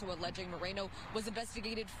bag, also alleging Moreno was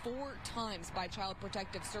investigated 4 times by Child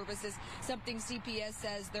Protective Services, something CPS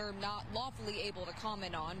says they're not lawfully able to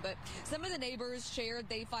comment on. But some of the neighbors shared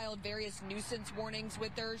they filed various nuisance warnings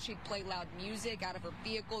with her. She'd play loud music out of her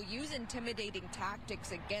vehicle, use intimidating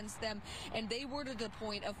tactics against them, and they were to the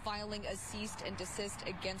point of filing a cease and desist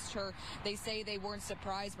against her. They say they weren't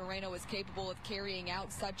surprised Moreno was capable of carrying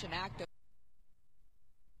out such an act.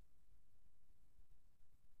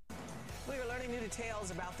 We are learning new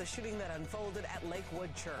details about the shooting that unfolded at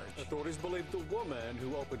Lakewood Church. Authorities believe the woman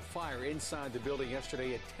who opened fire inside the building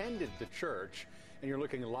yesterday attended the church. And you're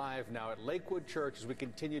looking live now at Lakewood Church as we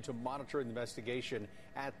continue to monitor the investigation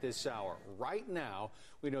at this hour. Right now,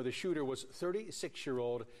 we know the shooter was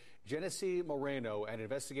 36-year-old Genesee Moreno, and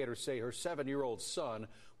investigators say her 7-year-old son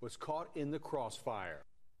was caught in the crossfire.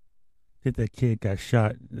 That kid got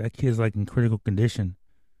shot. That kid's like in critical condition.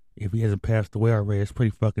 If he hasn't passed away already, it's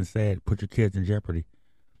pretty fucking sad. Put your kids in jeopardy.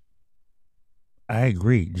 I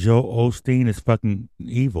agree. Joe Osteen is fucking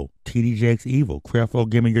evil. TD Jake's evil. Creflo,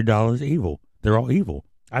 give me your dollars, evil. They're all evil.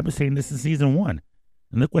 I've been saying this since season 1.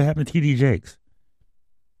 And look what happened to TD Jakes.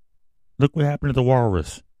 Look what happened to the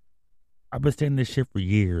Walrus. I've been saying this shit for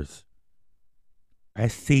years. I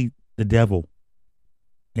see the devil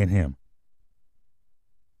in him.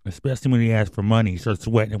 Especially when he asks for money, he starts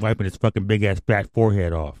sweating and wiping his fucking big-ass fat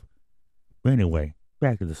forehead off. But anyway,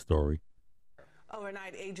 back to the story.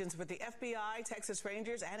 Overnight, agents with the FBI, Texas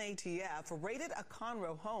Rangers, and ATF raided a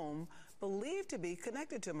Conroe home believed to be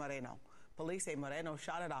connected to Moreno. Police say Moreno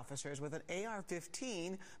shot at officers with an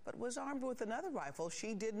AR-15, but was armed with another rifle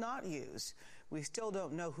she did not use. We still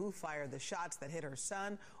don't know who fired the shots that hit her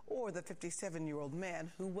son or the 57-year-old man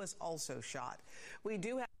who was also shot. We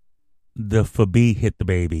do have... The FB hit the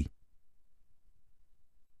baby.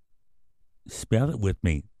 Spell it with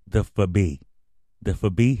me. The FB. The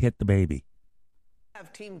FB hit the baby.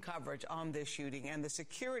 Have team coverage on this shooting and the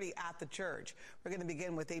security at the church. We're going to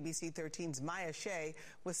begin with ABC 13's Maya Shea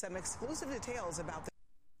with some exclusive details about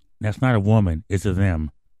That's not a woman. It's a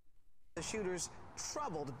them. the shooter's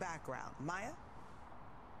troubled background. Maya?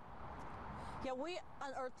 Yeah, we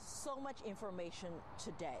unearthed so much information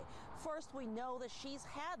today. First, we know that she's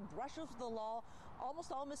had brushes with the law,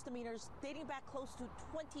 almost all misdemeanors, dating back close to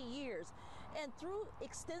 20 years. And through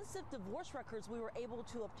extensive divorce records we were able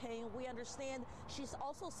to obtain, we understand she's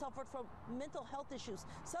also suffered from mental health issues,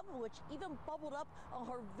 some of which even bubbled up on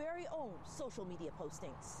her very own social media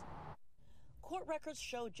postings. Court records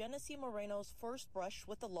show Genesee Moreno's first brush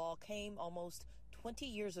with the law came almost 20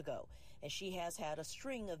 years ago, and she has had a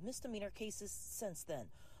string of misdemeanor cases since then.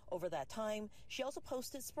 Over that time, she also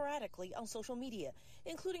posted sporadically on social media,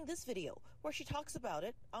 including this video, where she talks about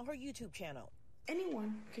it on her YouTube channel.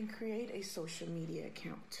 Anyone can create a social media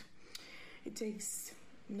account. It takes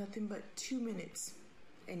nothing but 2 minutes,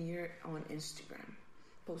 and you're on Instagram,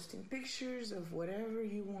 posting pictures of whatever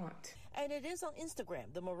you want. And it is on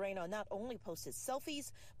Instagram. The Moreno not only posted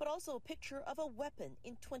selfies, but also a picture of a weapon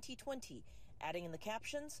in 2020, adding in the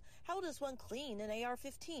captions, "How does one clean an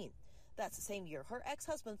AR-15? That's the same year her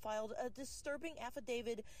ex-husband filed a disturbing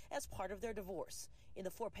affidavit as part of their divorce. In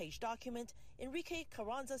the 4-page document, Enrique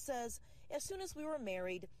Carranza says, "As soon as we were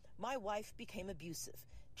married, my wife became abusive.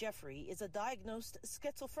 Jeffrey is a diagnosed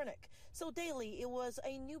schizophrenic, so daily it was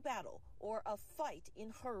a new battle or a fight in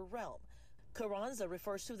her realm." Carranza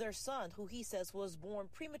refers to their son, who he says was born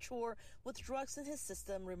premature with drugs in his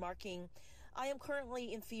system, remarking, "I am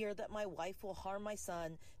currently in fear that my wife will harm my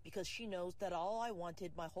son because she knows that all I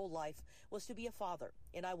wanted my whole life was to be a father,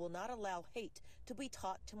 and I will not allow hate to be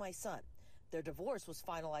taught to my son." Their divorce was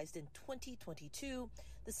finalized in 2022.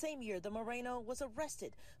 The same year, the Moreno was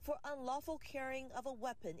arrested for unlawful carrying of a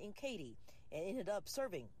weapon in Katy and ended up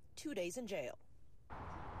serving 2 days in jail.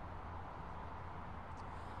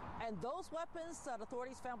 And those weapons that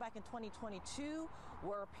authorities found back in 2022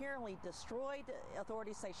 were apparently destroyed.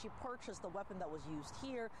 Authorities say she purchased the weapon that was used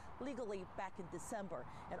here legally back in December.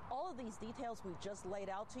 And all of these details we've just laid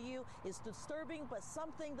out to you is disturbing, but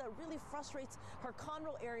something that really frustrates her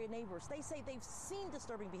Conroe area neighbors. They say they've seen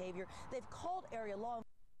disturbing behavior. They've called area law.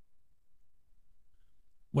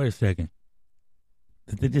 Wait a second.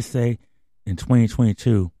 Did they just say in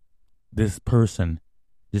 2022, this person,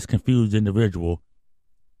 this confused individual,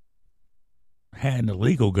 had an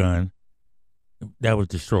illegal gun that was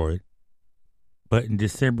destroyed, but in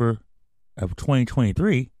December of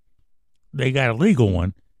 2023, they got a legal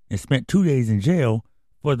one and spent 2 days in jail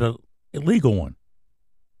for the illegal one?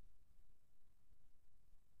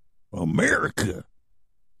 America.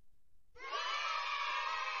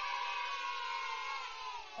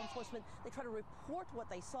 Enforcement, they try to report what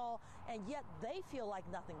they saw, and yet they feel like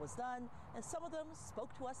nothing was done, and some of them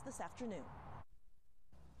spoke to us this afternoon.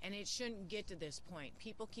 And it shouldn't get to this point.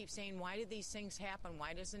 People keep saying, why do these things happen?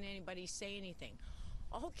 Why doesn't anybody say anything?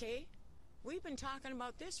 Okay, we've been talking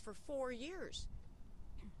about this for 4 years.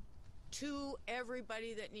 To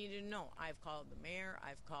everybody that needed to know. I've called the mayor,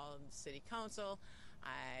 I've called the city council,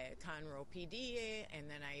 Conroe PD, and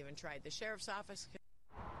then I even tried the sheriff's office.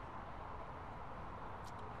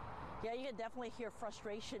 Yeah, you can definitely hear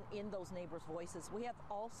frustration in those neighbors' voices. We have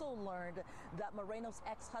also learned that Moreno's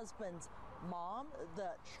ex-husband's mom,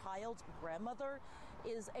 the child's grandmother,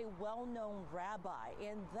 is a well-known rabbi,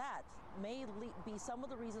 and that may be some of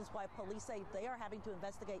the reasons why police say they are having to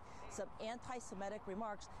investigate some anti-Semitic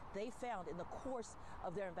remarks they found in the course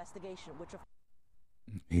of their investigation, which...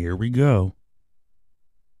 Here we go.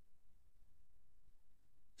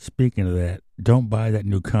 Speaking of that, don't buy that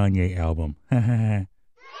new Kanye album.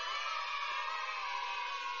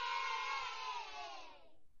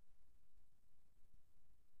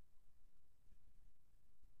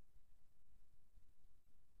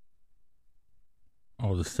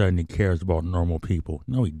 All of a sudden he cares about normal people.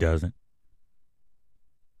 No, he doesn't.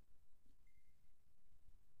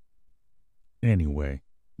 Anyway,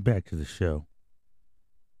 back to the show.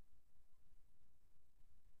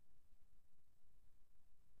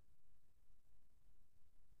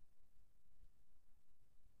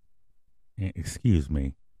 And excuse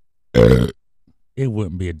me. It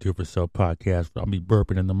wouldn't be a Do4 Self podcast, but I'll be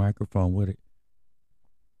burping in the microphone with it.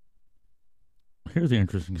 Here's an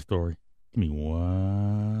interesting story. Give me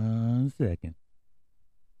 1 second.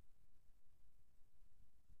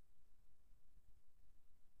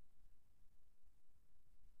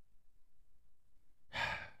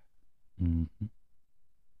 Mm-hmm.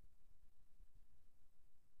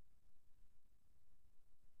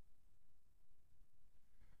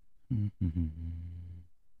 Mm-hmm.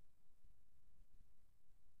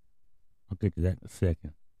 I'll get to that in a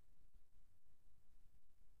second.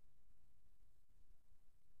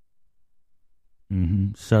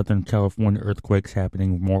 Southern California earthquakes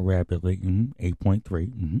happening more rapidly.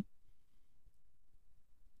 8.3.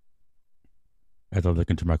 As I look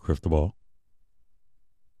into my crystal ball.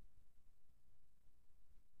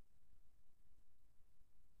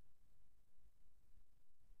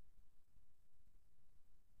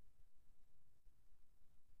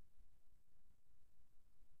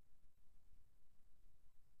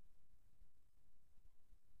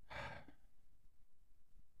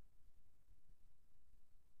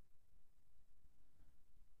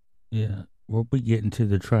 Yeah, we'll be getting to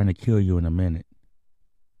the trying to kill you in a minute.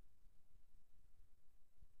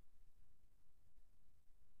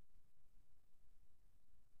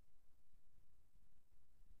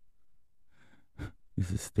 This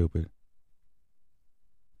is stupid.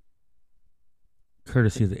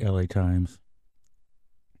 Courtesy of the LA Times.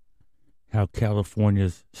 How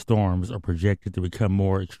California's storms are projected to become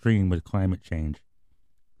more extreme with climate change.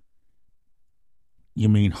 You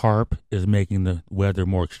mean HARP is making the weather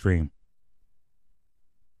more extreme?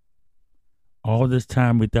 All this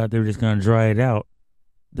time we thought they were just going to dry it out.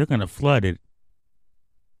 They're going to flood it.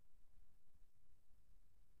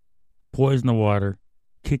 Poison the water.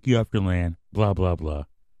 Kick you off your land. Blah, blah, blah.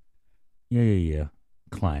 Yeah.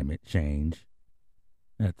 Climate change.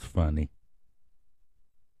 That's funny.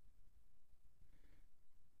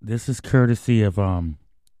 This is courtesy of our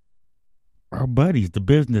buddies, the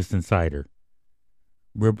Business Insider.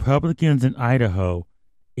 Republicans in Idaho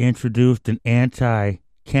introduced an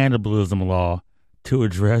anti-cannibalism law to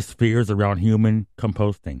address fears around human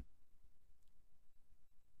composting.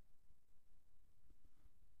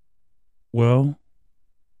 Well,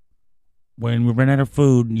 when we run out of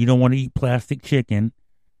food and you don't want to eat plastic chicken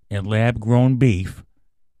and lab-grown beef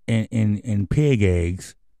and pig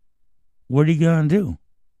eggs, what are you going to do?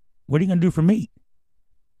 What are you going to do for meat?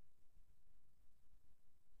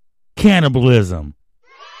 Cannibalism.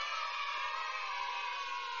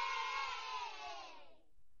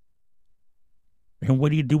 And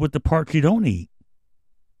what do you do with the parts you don't eat?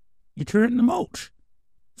 You turn it into mulch.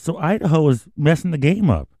 So Idaho is messing the game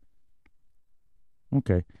up.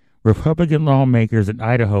 Okay. Republican lawmakers in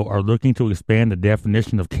Idaho are looking to expand the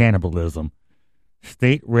definition of cannibalism.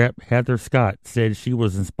 State Rep. Heather Scott said she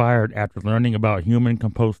was inspired after learning about human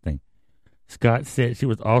composting. Scott said she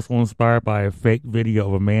was also inspired by a fake video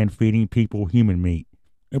of a man feeding people human meat.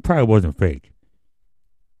 It probably wasn't fake.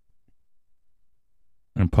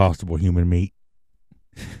 Impossible human meat.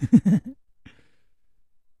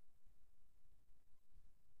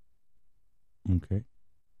 Okay.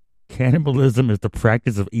 Cannibalism is the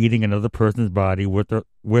practice of eating another person's body with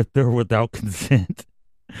or without consent.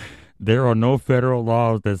 There are no federal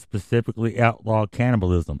laws that specifically outlaw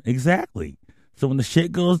cannibalism. Exactly. So when the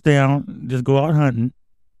shit goes down, just go out hunting,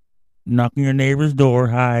 knock on your neighbor's door.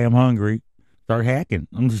 Hi, I'm hungry. Start hacking.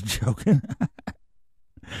 I'm just joking.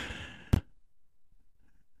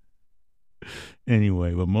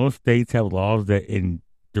 Anyway, but most states have laws that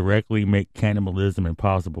indirectly make cannibalism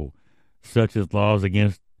impossible, such as laws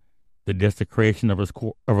against the desecration of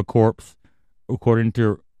a corpse, according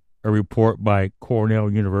to a report by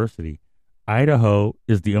Cornell University. Idaho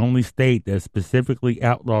is the only state that specifically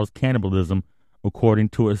outlaws cannibalism, according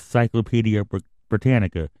to Encyclopedia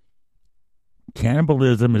Britannica.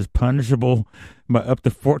 Cannibalism is punishable by up to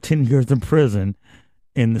 14 years in prison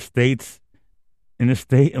in the state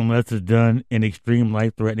unless it's done in extreme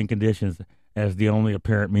life-threatening conditions as the only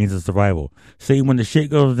apparent means of survival. See, when the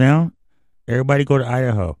shit goes down, everybody go to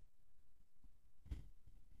Idaho.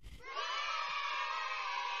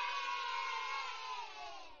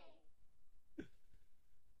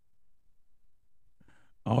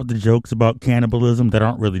 All the jokes about cannibalism that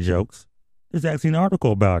aren't really jokes. There's actually an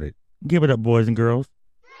article about it. Give it up, boys and girls.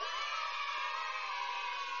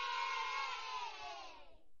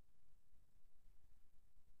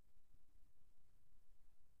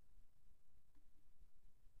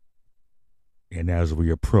 And as we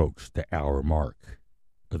approach the hour mark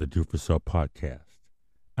of the Do4 elph podcast,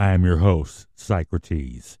 I am your host,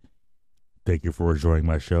 Socrates. Thank you for enjoying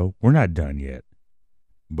my show. We're not done yet,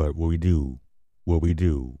 but what we do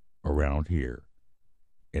around here,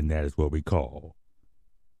 and that is what we call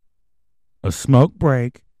a smoke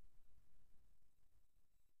break.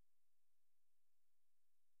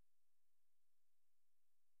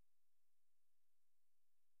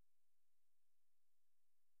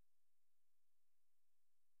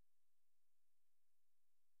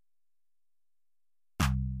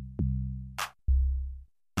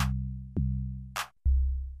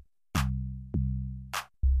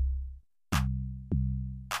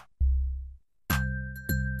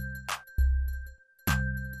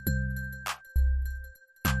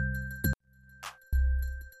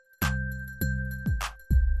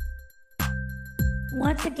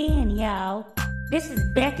 Once again, y'all, this is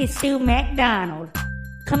Becky Sue McDonald.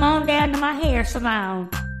 Come on down to my hair salon.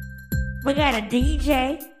 We got a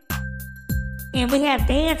DJ, and we have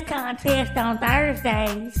dance contest on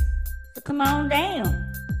Thursdays, so come on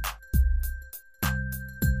down.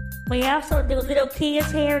 We also do little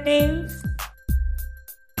kids' hairdos.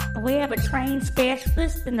 We have a trained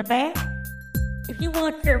specialist in the back. If you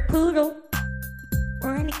want your poodle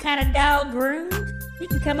or any kind of dog groomed, You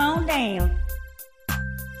can come on down.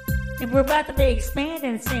 And we're about to be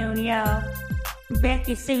expanding soon, y'all.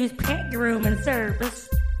 Becky Sue's pet grooming service.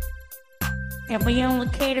 And we only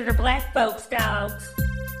cater to black folks' dogs.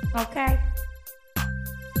 Okay?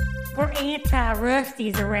 We're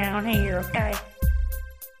anti-rusties around here, okay?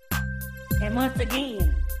 And once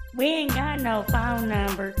again, we ain't got no phone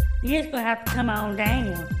number. You're just gonna have to come on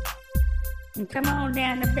down. And come on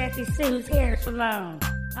down to Becky Sue's hair salon.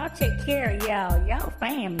 I'll take care of y'all. Y'all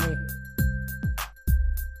family.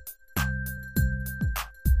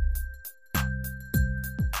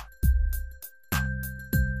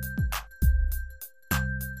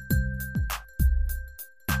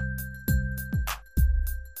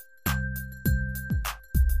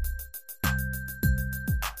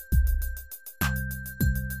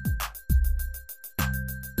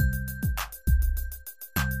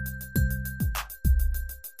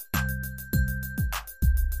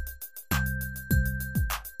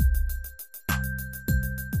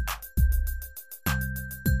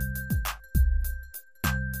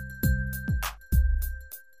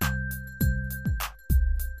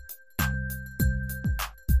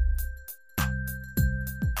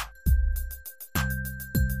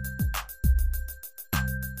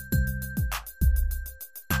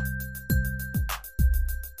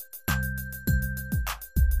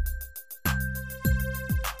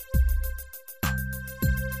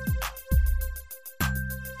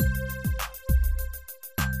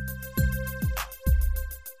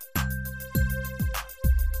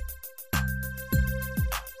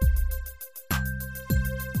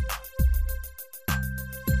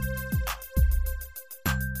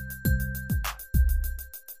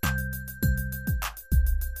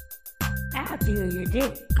 I'll do your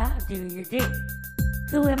do. I'll do your do.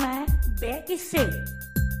 Who am I? Becky Sue.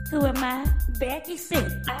 Who am I? Becky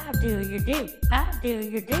Sue. I'll do your do. I'll do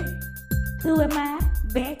your do. Who am I?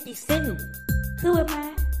 Becky Sue. Who am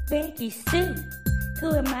I? Becky Sue.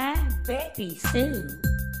 Who am I? Becky Sue.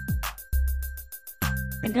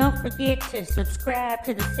 And don't forget to subscribe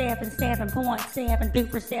to the 77.7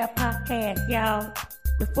 Do4 podcast, y'all,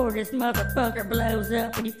 before this motherfucker blows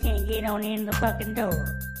up and you can't get on in the fucking door.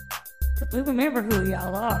 We remember who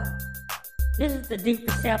y'all are. This is the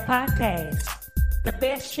Do4 podcast, the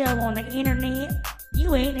best show on the internet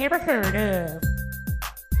you ain't ever heard of.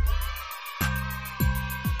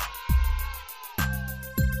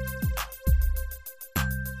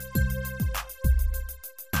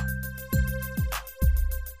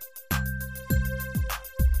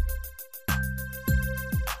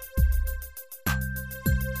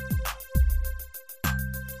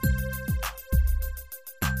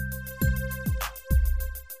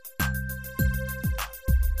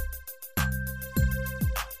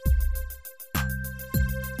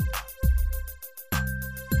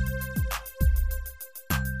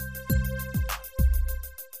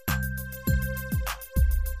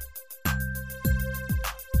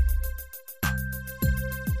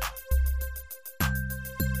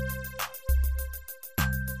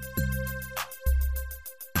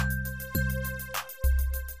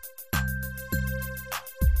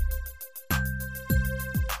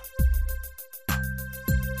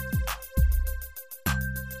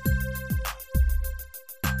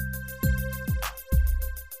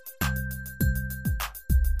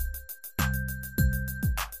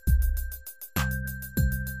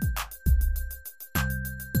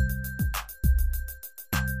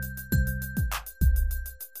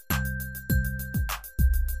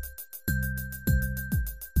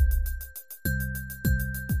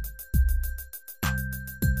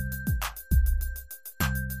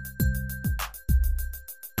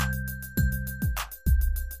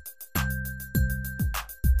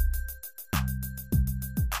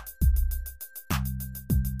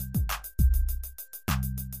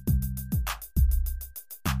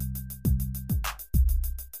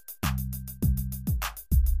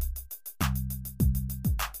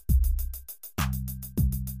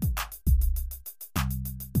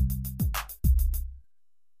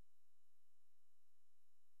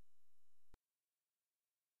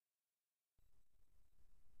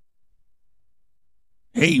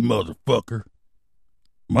 Hey, motherfucker.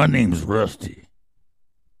 My name's Rusty.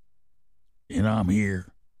 And I'm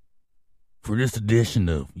here for this edition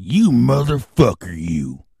of You Motherfucker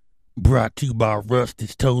You. Brought to you by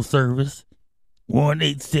Rusty's Tow Service.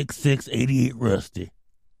 1-866-88-RUSTY.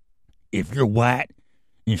 If you're white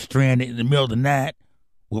and stranded in the middle of the night,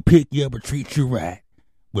 we'll pick you up and treat you right.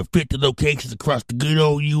 With 50 locations across the good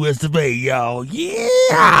old US of A, y'all. Yeah!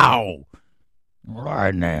 All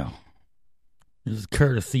right now. This is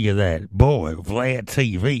courtesy of that boy, Vlad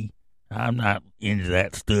TV. I'm not into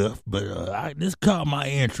that stuff, but this caught my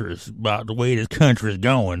interest about the way this country is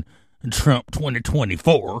going in Trump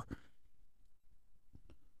 2024.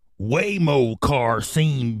 Waymo car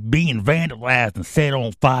seen being vandalized and set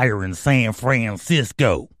on fire in San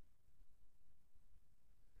Francisco.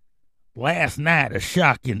 Last night, a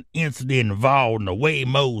shocking incident involving a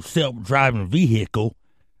Waymo self-driving vehicle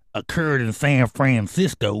occurred in San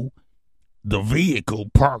Francisco. The vehicle,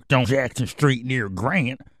 parked on Jackson Street near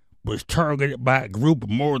Grant, was targeted by a group of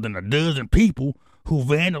more than a dozen people who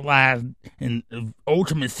vandalized and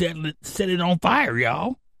ultimately set it on fire,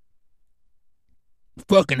 y'all.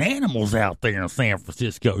 Fucking animals out there in San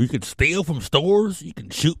Francisco. You can steal from stores. You can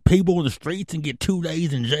shoot people in the streets and get 2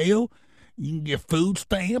 days in jail. You can get food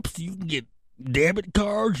stamps. You can get debit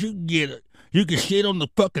cards. You can shit on the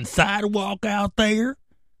fucking sidewalk out there.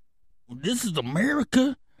 This is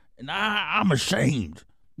America, and I'm ashamed.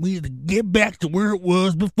 We need to get back to where it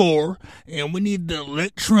was before, and we need to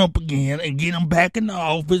elect Trump again and get him back in the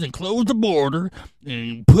office and close the border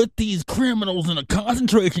and put these criminals in a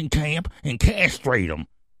concentration camp and castrate them.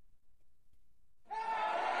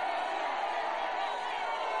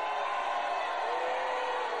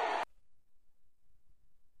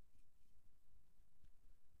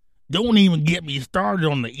 Don't even get me started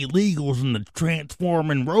on the illegals and the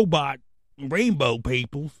transforming robot rainbow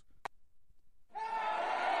peoples.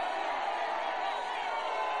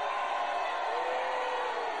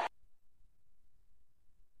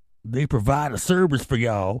 They provide a service for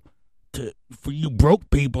y'all, for you broke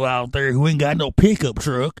people out there who ain't got no pickup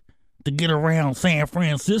truck to get around San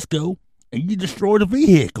Francisco, and you destroy the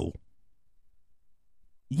vehicle.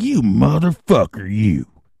 You motherfucker, you.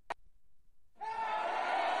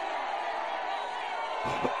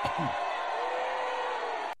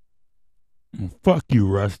 Fuck you,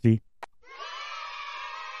 Rusty.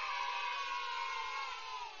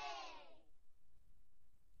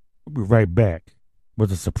 We'll be right back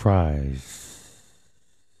with a surprise.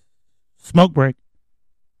 Smoke break.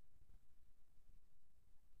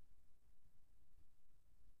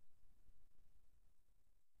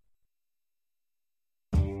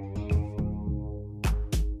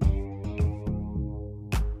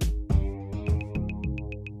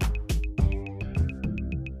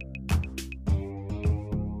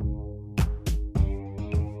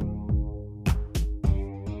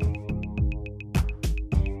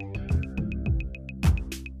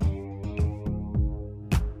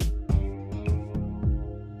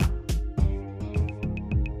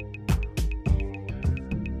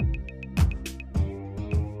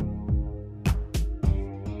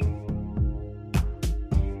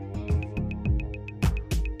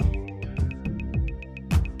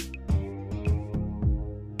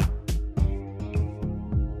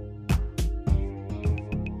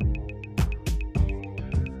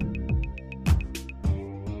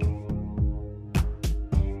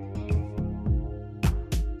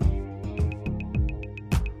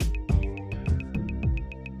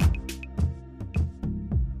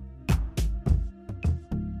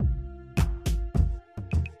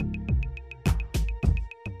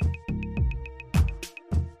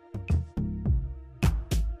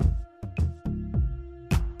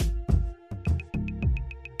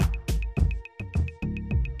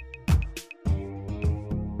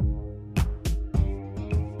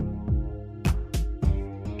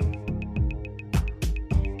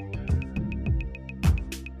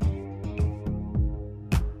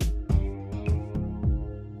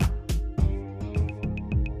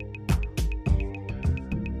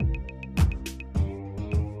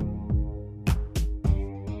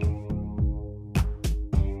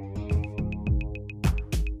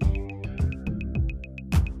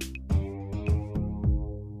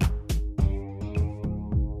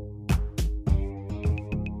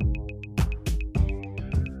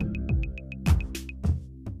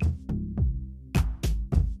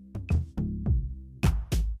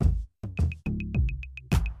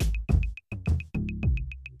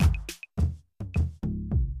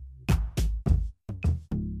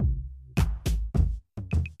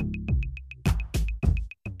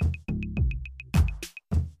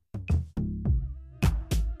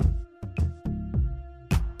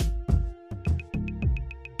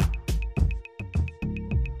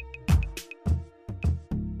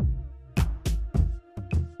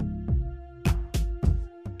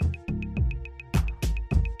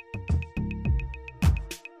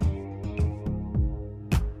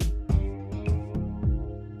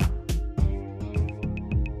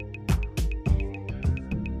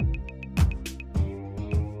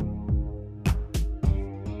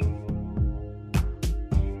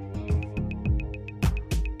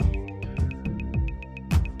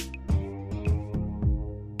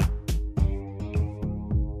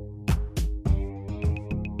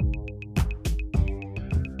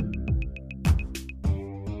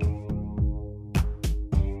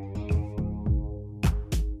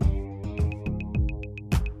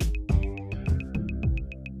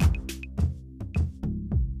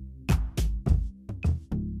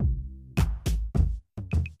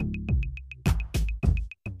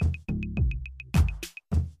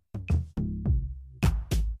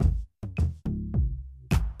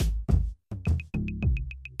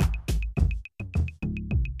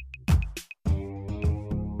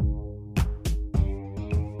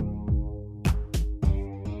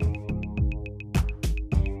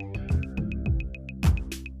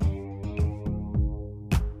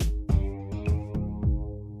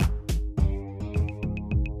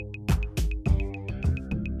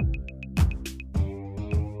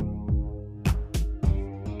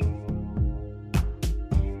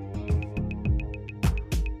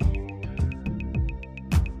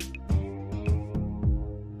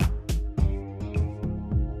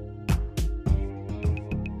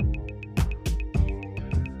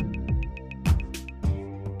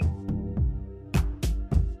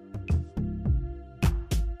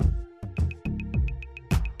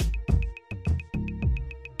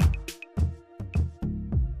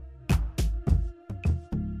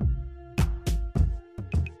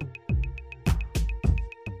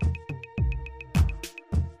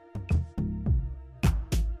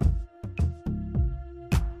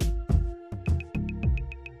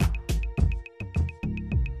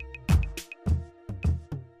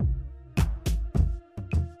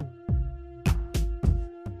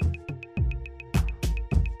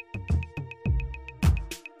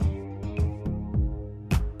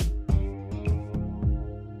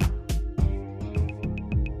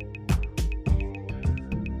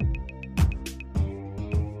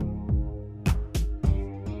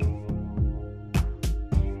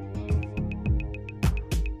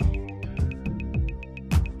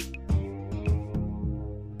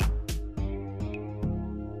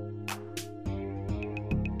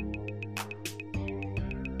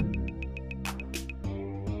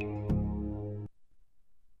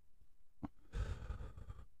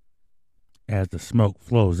 as the smoke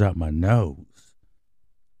flows out my nose.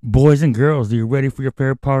 Boys and girls, are you ready for your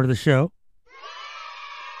favorite part of the show?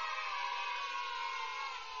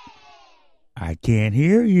 I can't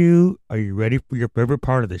hear you. Are you ready for your favorite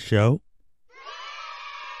part of the show?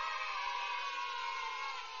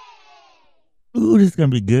 Ooh, this is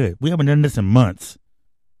going to be good. We haven't done this in months.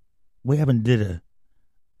 We haven't did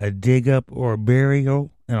a dig up or a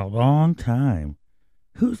burial in a long time.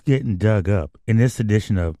 Who's getting dug up in this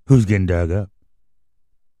edition of Who's Getting Dug Up?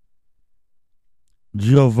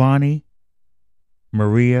 Giovanni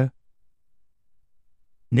Maria,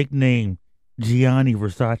 nicknamed Gianni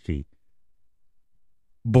Versace,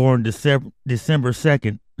 born December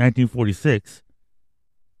 2nd, 1946,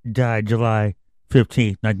 died July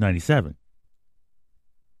 15th, 1997.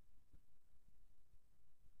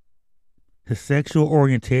 His sexual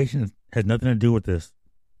orientation has nothing to do with this.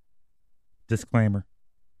 Disclaimer.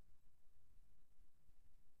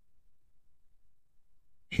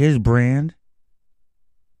 His brand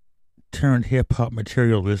turned hip-hop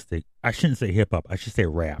materialistic. I shouldn't say hip-hop. I should say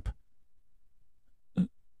rap.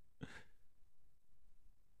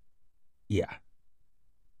 Yeah.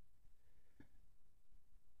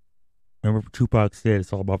 Remember Tupac said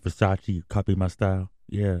it's all about Versace, you copy my style?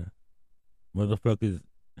 Yeah. Motherfuckers,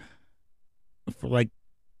 for like,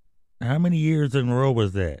 how many years in a row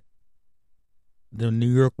was that? The New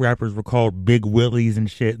York rappers were called Big Willies and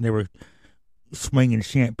shit, and they were swinging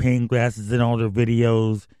champagne glasses in all their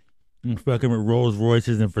videos and fucking with Rolls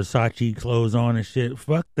Royces and Versace clothes on and shit.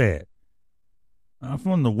 Fuck that. I'm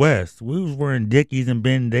from the West. We was wearing Dickies and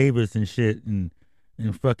Ben Davis and shit and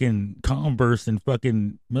fucking Converse and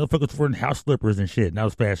fucking motherfuckers wearing house slippers and shit. And that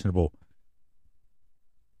was fashionable.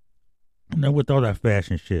 No, with all that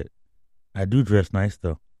fashion shit. I do dress nice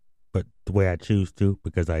though. But the way I choose to,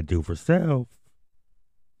 because I do for self.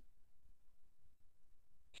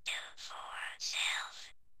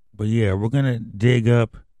 But yeah, we're gonna dig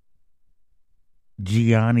up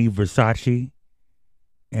Gianni Versace,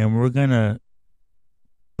 and we're gonna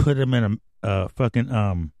put him in a fucking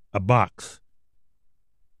a box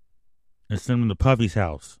and send him to Puffy's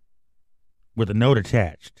house with a note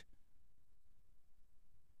attached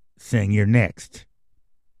saying you're next.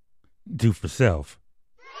 Do for self.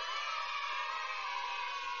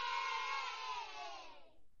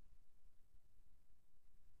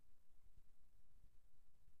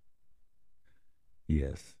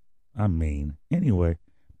 Yes, I'm mean. Anyway,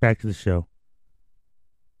 back to the show.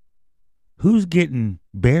 Who's getting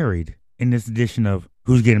buried in this edition of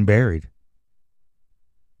Who's Getting Buried?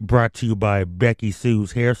 Brought to you by Becky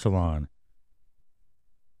Sue's Hair Salon.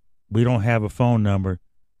 We don't have a phone number.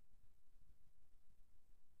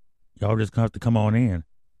 Y'all just have to come on in.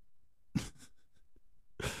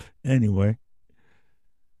 Anyway.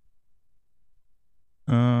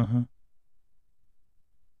 No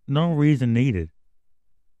reason needed.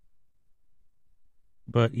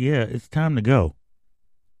 But yeah, it's time to go.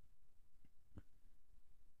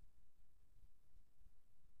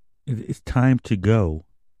 It's time to go.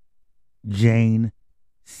 Jane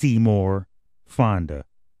Seymour Fonda,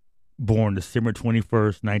 born December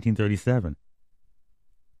 21st, 1937.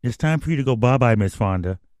 It's time for you to go bye-bye, Miss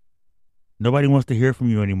Fonda. Nobody wants to hear from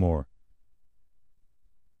you anymore.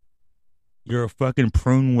 You're a fucking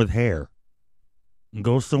prune with hair.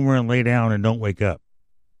 Go somewhere and lay down and don't wake up.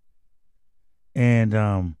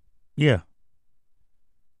 And, yeah.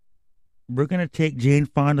 We're going to take Jane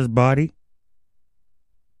Fonda's body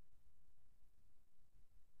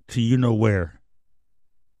to you know where.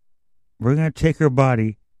 We're going to take her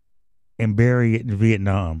body and bury it in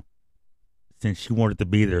Vietnam since she wanted to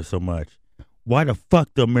be there so much. Why the fuck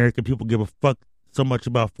do American people give a fuck so much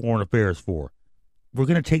about foreign affairs for? We're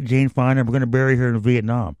going to take Jane Fonda and we're going to bury her in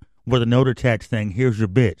Vietnam with a note attached saying, here's your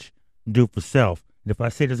bitch. Do it for self. And if I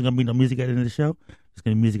say there's going to be no music at the end of the show, there's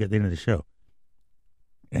going to be music at the end of the show.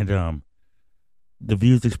 And the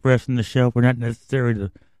views expressed in the show were not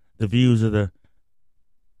necessarily the views of the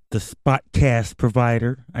Spotcast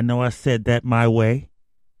provider. I know I said that my way.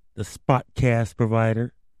 The Spotcast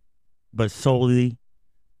provider. But solely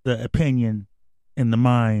the opinion in the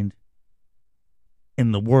mind,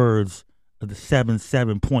 in the words of the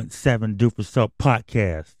 77.7 Do For Self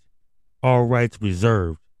podcast. All rights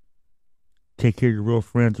reserved. Take care of your real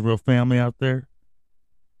friends and real family out there.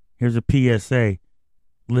 Here's a PSA.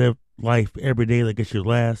 Live life every day like it's your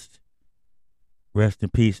last. Rest in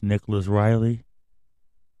peace, Nicholas Riley.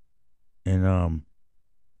 And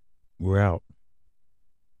we're out.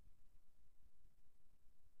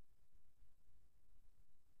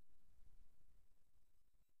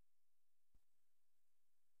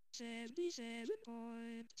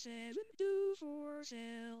 77.7 Do4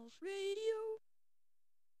 elph Radio.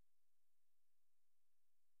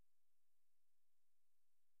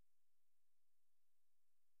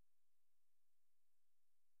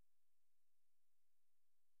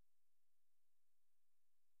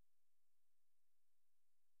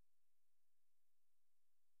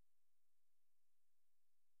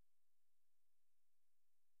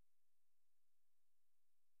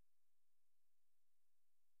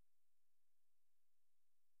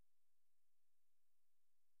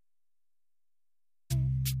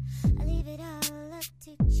 I leave it all up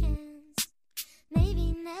to chance.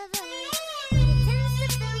 Maybe never, but it tends to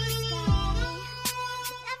fill the sky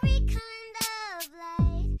with every kind of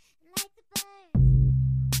light, like the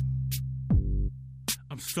birds.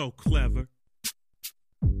 I'm so clever.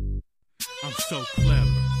 I'm so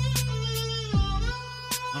clever.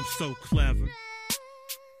 I'm so clever.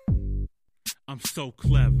 I'm so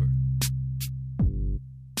clever.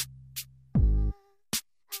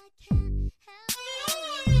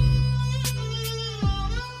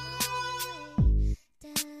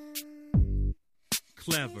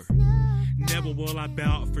 Clever. Never will I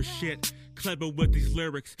bow out for shit. Clever with these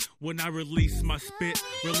lyrics. When I release my spit,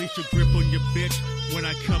 release your grip on your bitch when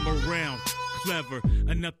I come around. Clever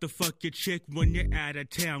enough to fuck your chick when you're out of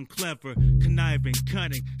town. Clever, conniving,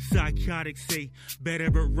 cunning, psychotic. See, better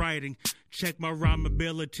at writing. Check my rhyme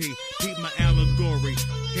ability, peep my allegory.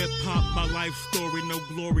 Hip hop, my life story, no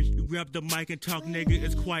glory. You grab the mic and talk, nigga,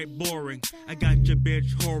 it's quite boring. I got your bitch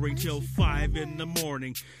whoring till 5 in the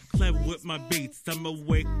morning. Clever with my beats, I'm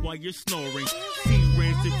awake while you're snoring. Sea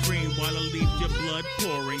reigns supreme while I leave your blood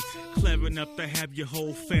pouring. Clever enough to have your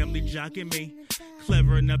whole family jocking me.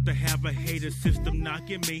 Clever enough to have a hater system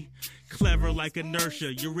knocking me. Clever like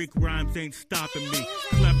inertia, your weak rhymes ain't stopping me.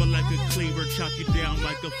 Clever like a cleaver, chop you down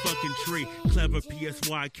like a fucking tree. Clever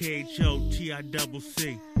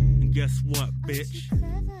PSYKHOTICC. And guess what, bitch?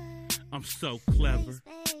 I'm so clever.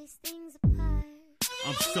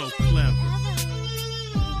 I'm so clever.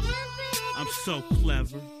 I'm so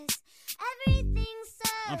clever.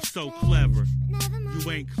 I'm so clever.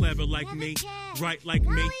 You ain't clever like me, right like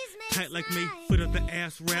me, tight like me, foot up the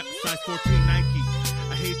ass rap, size 14 Nike.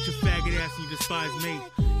 I hate your faggot ass and you despise me.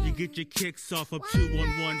 You get your kicks off of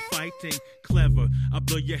 2-on-1 fighting. Clever, I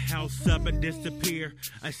blow your house up and disappear.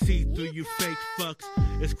 I see through you fake fucks,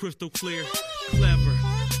 it's crystal clear. Clever,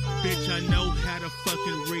 bitch, I know how to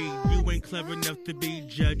fucking read. You ain't clever enough to be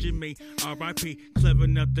judging me. R.I.P. Clever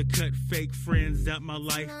enough to cut fake friends out my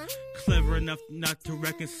life. Clever enough not to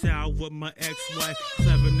reconcile with my ex-wife.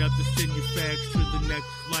 Clever enough to send you fags to the next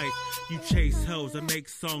life. You chase hoes, I make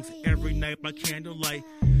songs every night by candlelight.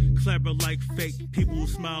 Clever like fake people who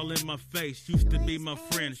smile in my face. Used to be my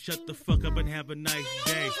friend, shut the fuck up and have a nice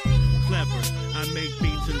day. Clever, I make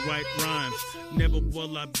beats and write rhymes. Never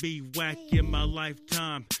will I be whack in my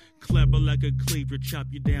lifetime. Clever like a cleaver, chop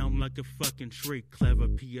you down like a fucking tree. Clever,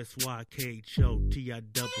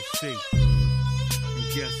 PSYKHOTICC.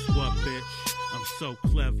 And guess what, bitch? I'm so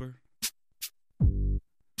clever.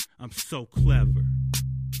 I'm so clever.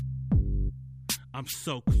 I'm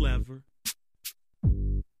so clever.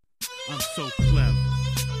 I'm so clever.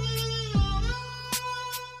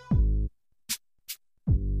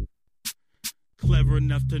 Clever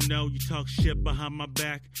enough to know you talk shit behind my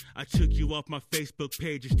back. I took you off my Facebook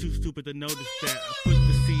page, it's too stupid to notice that. I put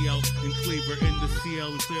the CL and Cleaver in the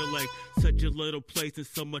CL and Clear Lake. Such a little place and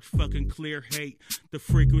so much fucking clear hate. The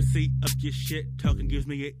frequency of your shit talking gives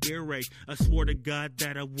me an earache. I swore to God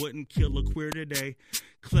that I wouldn't kill a queer today.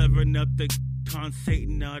 Clever enough to con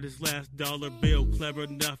Satan out his last dollar bill. Clever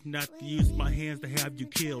enough not to use my hands to have you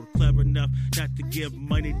killed. Clever enough not to give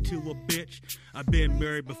money to a bitch. I've been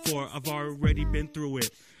married before, I've already been through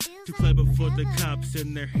it. Too clever for the cops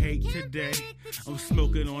and their hate today. I'm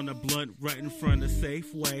smoking on a blunt right in front of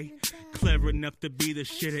Safeway. Clever enough to be the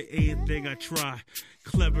shit at anything I try.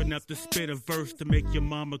 Clever enough to spit a verse to make your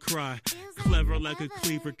mama cry. Clever like a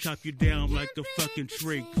cleaver, chop you down like a fucking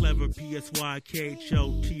tree. Clever,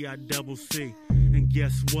 PSYKHOTICC. And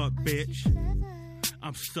guess what, bitch?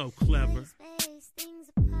 I'm so clever.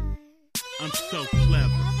 I'm so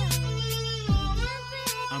clever.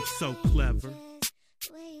 I'm so clever.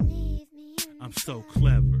 I'm so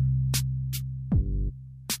clever.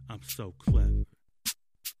 I'm so clever.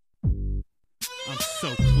 I'm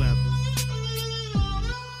so clever.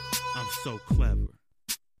 I'm so clever.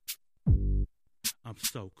 I'm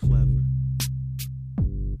so clever.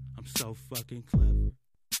 I'm so fucking clever.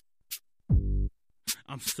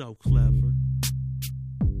 I'm so clever.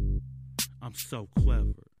 I'm so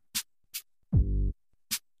clever.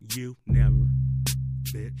 You never,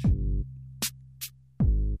 bitch.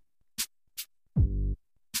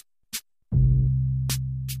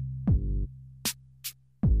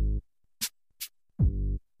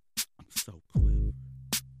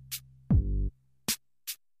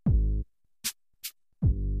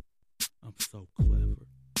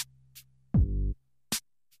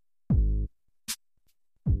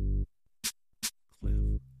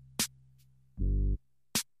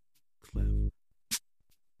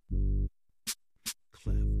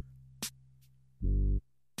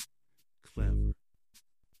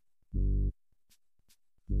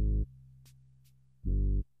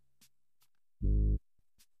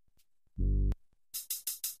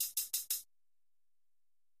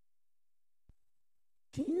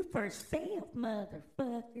 Do for self,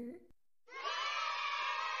 motherfucker.